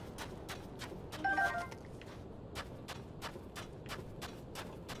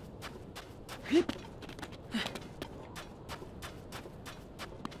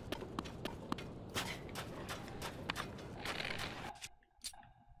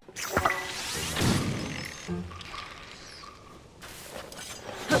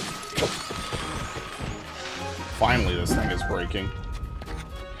 Finally, this thing is breaking.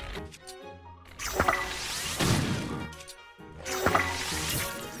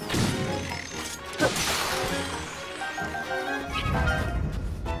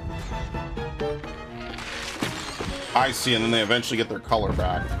 I see, and then they eventually get their color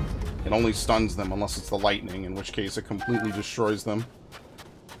back. It only stuns them unless it's the lightning, in which case it completely destroys them.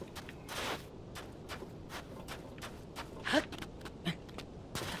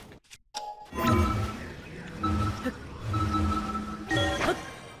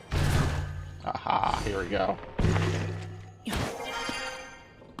 Aha, here we go.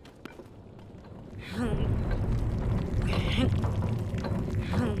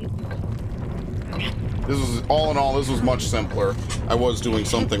 This was, all in all, this was much simpler. I was doing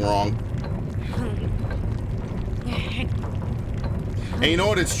something wrong. And you know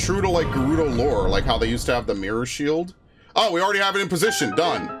what? It's true to, like, Gerudo lore, like how they used to have the mirror shield. Oh, we already have it in position.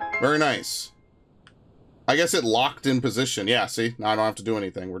 Done. Very nice. I guess it locked in position. Yeah, see? Now I don't have to do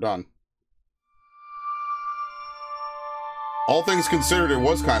anything. We're done. All things considered, it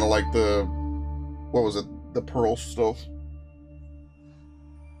was kind of like the... What was it? The Pearl stuff.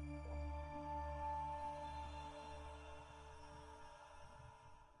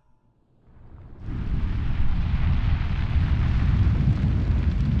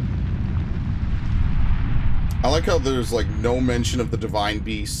 I like how there's, like, no mention of the Divine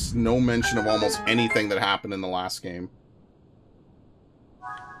Beasts, no mention of almost anything that happened in the last game.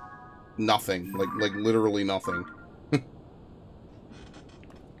 Nothing. Like literally nothing.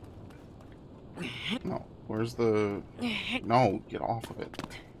 No, where's the... No, get off of it.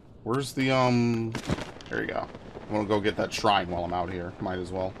 Where's the, There you go. I'm gonna go get that shrine while I'm out here. Might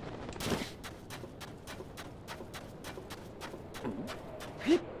as well.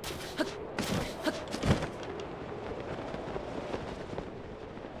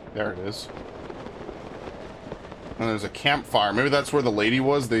 There it is. And there's a campfire. Maybe that's where the lady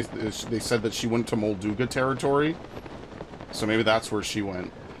was. They said that she went to Molduga territory. So maybe that's where she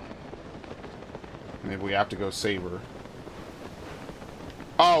went. Maybe we have to go save her.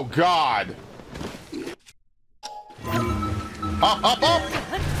 Oh, God! Up, up, up!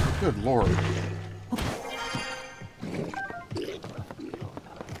 Good Lord.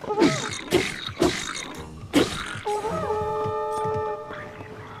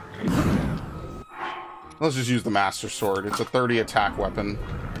 Let's just use the Master Sword. It's a 30 attack weapon.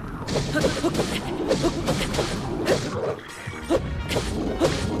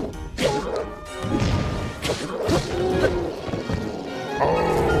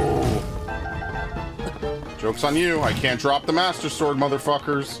 Oh! Joke's on you. I can't drop the Master Sword,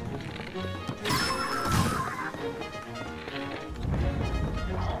 motherfuckers.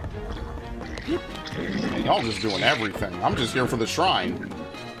 Y'all just doing everything. I'm just here for the shrine.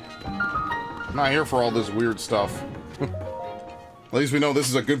 I'm not here for all this weird stuff. At least we know this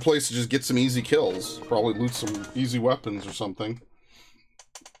is a good place to just get some easy kills. Probably loot some easy weapons or something.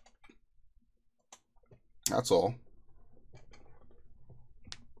 That's all.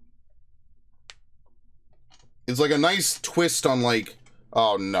 It's like a nice twist on like...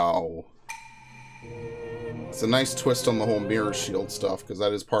 Oh no. It's a nice twist on the whole mirror shield stuff, because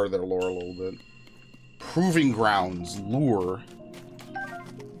that is part of their lore a little bit. Proving grounds. Lure.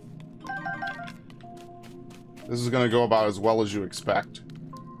 This is going to go about as well as you expect.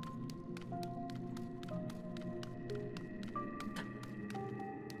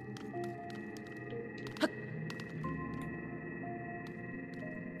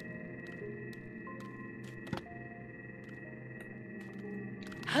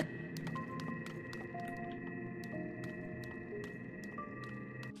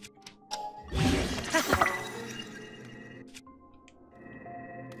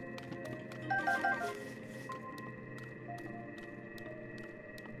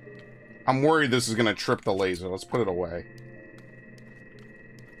 I'm worried this is going to trip the laser. Let's put it away.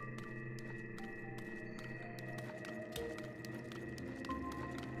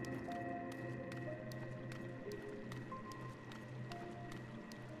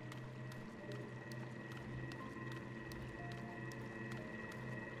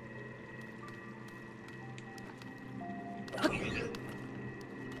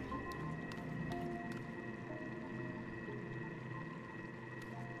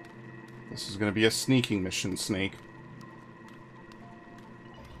 This is going to be a sneaking mission, Snake.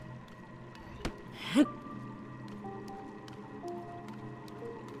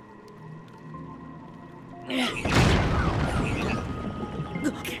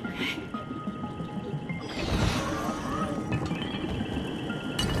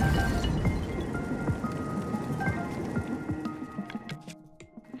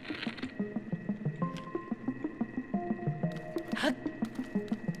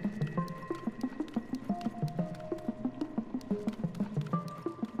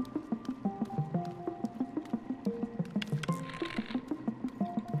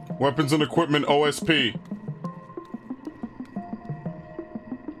 Weapons and equipment OSP.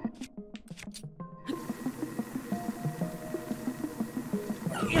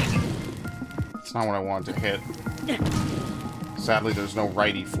 That's not what I wanted to hit. Sadly, there's no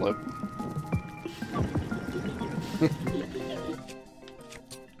righty flip.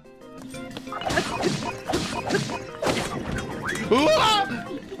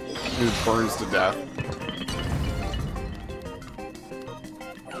 Dude burns to death.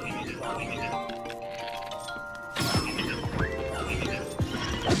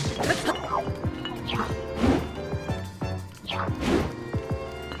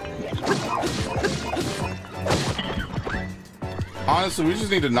 Honestly, we just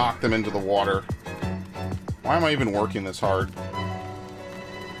need to knock them into the water. Why am I even working this hard?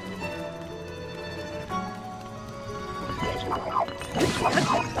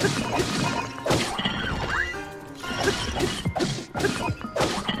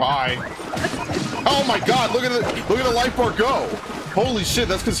 Bye. Oh my god, look at the life bar go. Holy shit,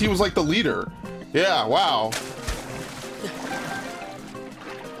 that's because he was like the leader. Yeah, wow.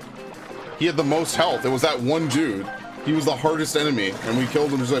 He had the most health. It was that one dude. He was the hardest enemy, and we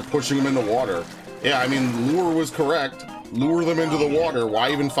killed him just by pushing him into water. Yeah, I mean, lure was correct. Lure them into the water.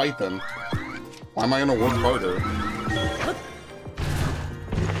 Why even fight them? Why am I gonna work harder?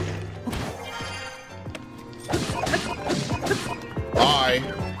 Bye.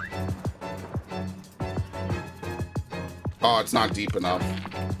 Oh, it's not deep enough.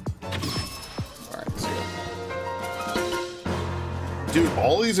 Alright, let's see it. Dude,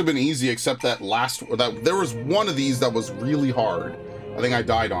 all these have been easy except that last... there was one of these that was really hard. I think I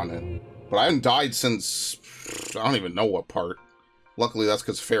died on it. But I haven't died since... I don't even know what part. Luckily, that's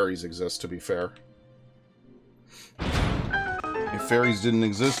because fairies exist, to be fair. If fairies didn't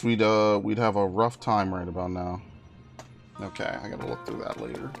exist, we'd have a rough time right about now. Okay, I gotta look through that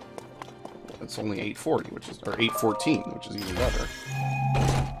later. It's only 840, which is... or 814, which is even better.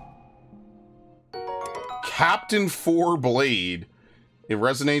 Captain 4 Blade. It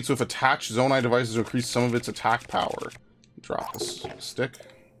resonates with attached Zonai devices to increase some of its attack power. Drop this stick.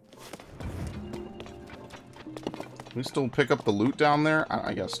 Can we still pick up the loot down there?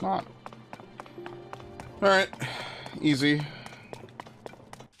 I guess not. Alright. Easy.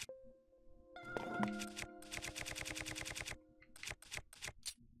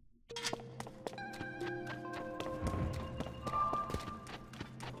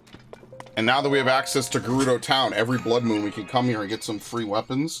 And now that we have access to Gerudo Town, every blood moon we can come here and get some free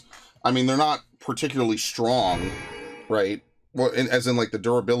weapons. I mean, they're not particularly strong, right? Well, as in, like, the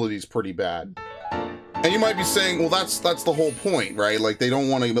durability is pretty bad. And you might be saying, well, that's the whole point, right? Like, they don't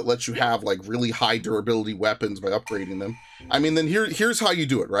want to let you have, like, really high durability weapons by upgrading them. I mean, then here's how you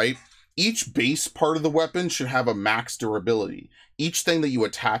do it, right? Each base part of the weapon should have a max durability. Each thing that you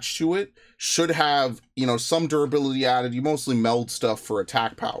attach to it should have, you know, some durability added. You mostly meld stuff for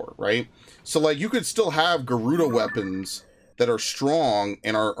attack power, right? So, like, you could still have Gerudo weapons that are strong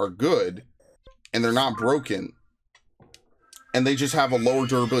and are good, and they're not broken, and they just have a lower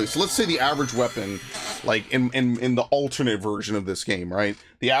durability. So let's say the average weapon, like, in the alternate version of this game, right?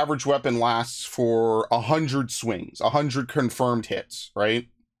 The average weapon lasts for 100 swings, 100 confirmed hits, right?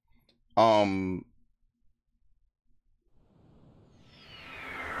 You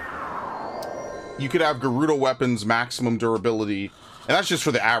could have Gerudo weapons maximum durability, and that's just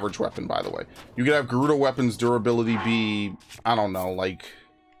for the average weapon, by the way. You could have Gerudo weapons durability be, I don't know, like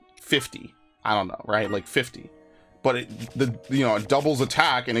 50. I don't know, right? Like 50. But it doubles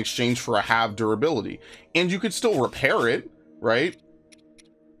attack in exchange for a half durability. And you could still repair it, right?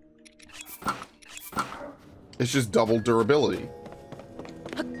 It's just double durability.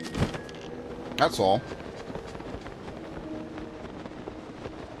 That's all.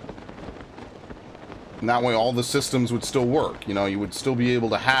 And that way all the systems would still work. You know, you would still be able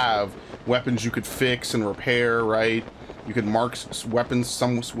to have weapons you could fix and repair, right? You could mark weapons.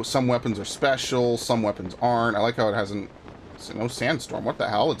 Some weapons are special, some weapons aren't. I like how it hasn't... no sandstorm. What the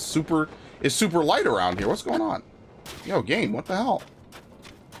hell? It's super light around here. What's going on? Yo, game, what the hell?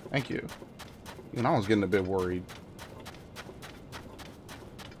 Thank you. Even I was getting a bit worried.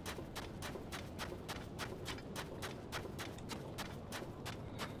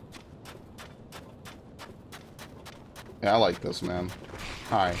 Yeah, I like this, man.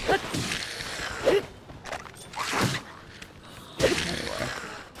 Hi. Anyway.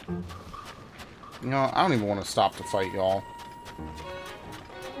 You know, I don't even want to stop to fight y'all.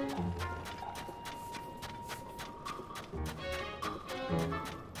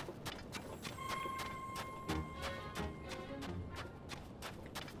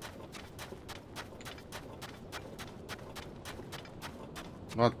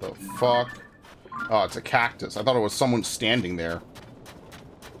 What the fuck? Oh, it's a cactus. I thought it was someone standing there.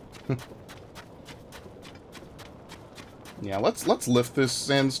 Yeah, let's lift this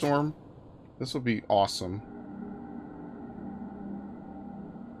sandstorm. This would be awesome.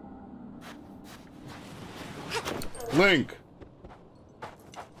 Link!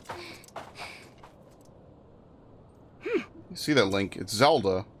 You see that, Link? It's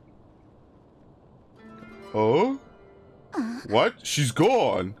Zelda. Oh? What? She's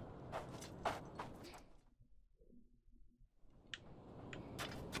gone.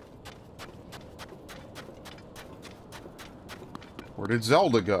 Where did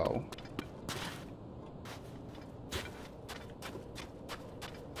Zelda go?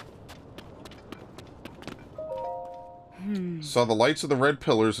 Saw the lights of the red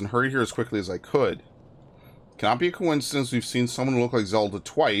pillars and hurried here as quickly as I could. Cannot be a coincidence we've seen someone who looked like Zelda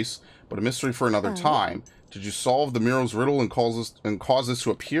twice, but a mystery for another time. Did you solve the mural's riddle and cause this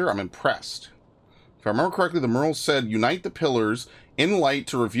to appear? I'm impressed. If I remember correctly, the mural said, unite the pillars in light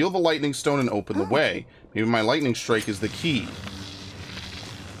to reveal the lightning stone and open the way. Maybe my lightning strike is the key.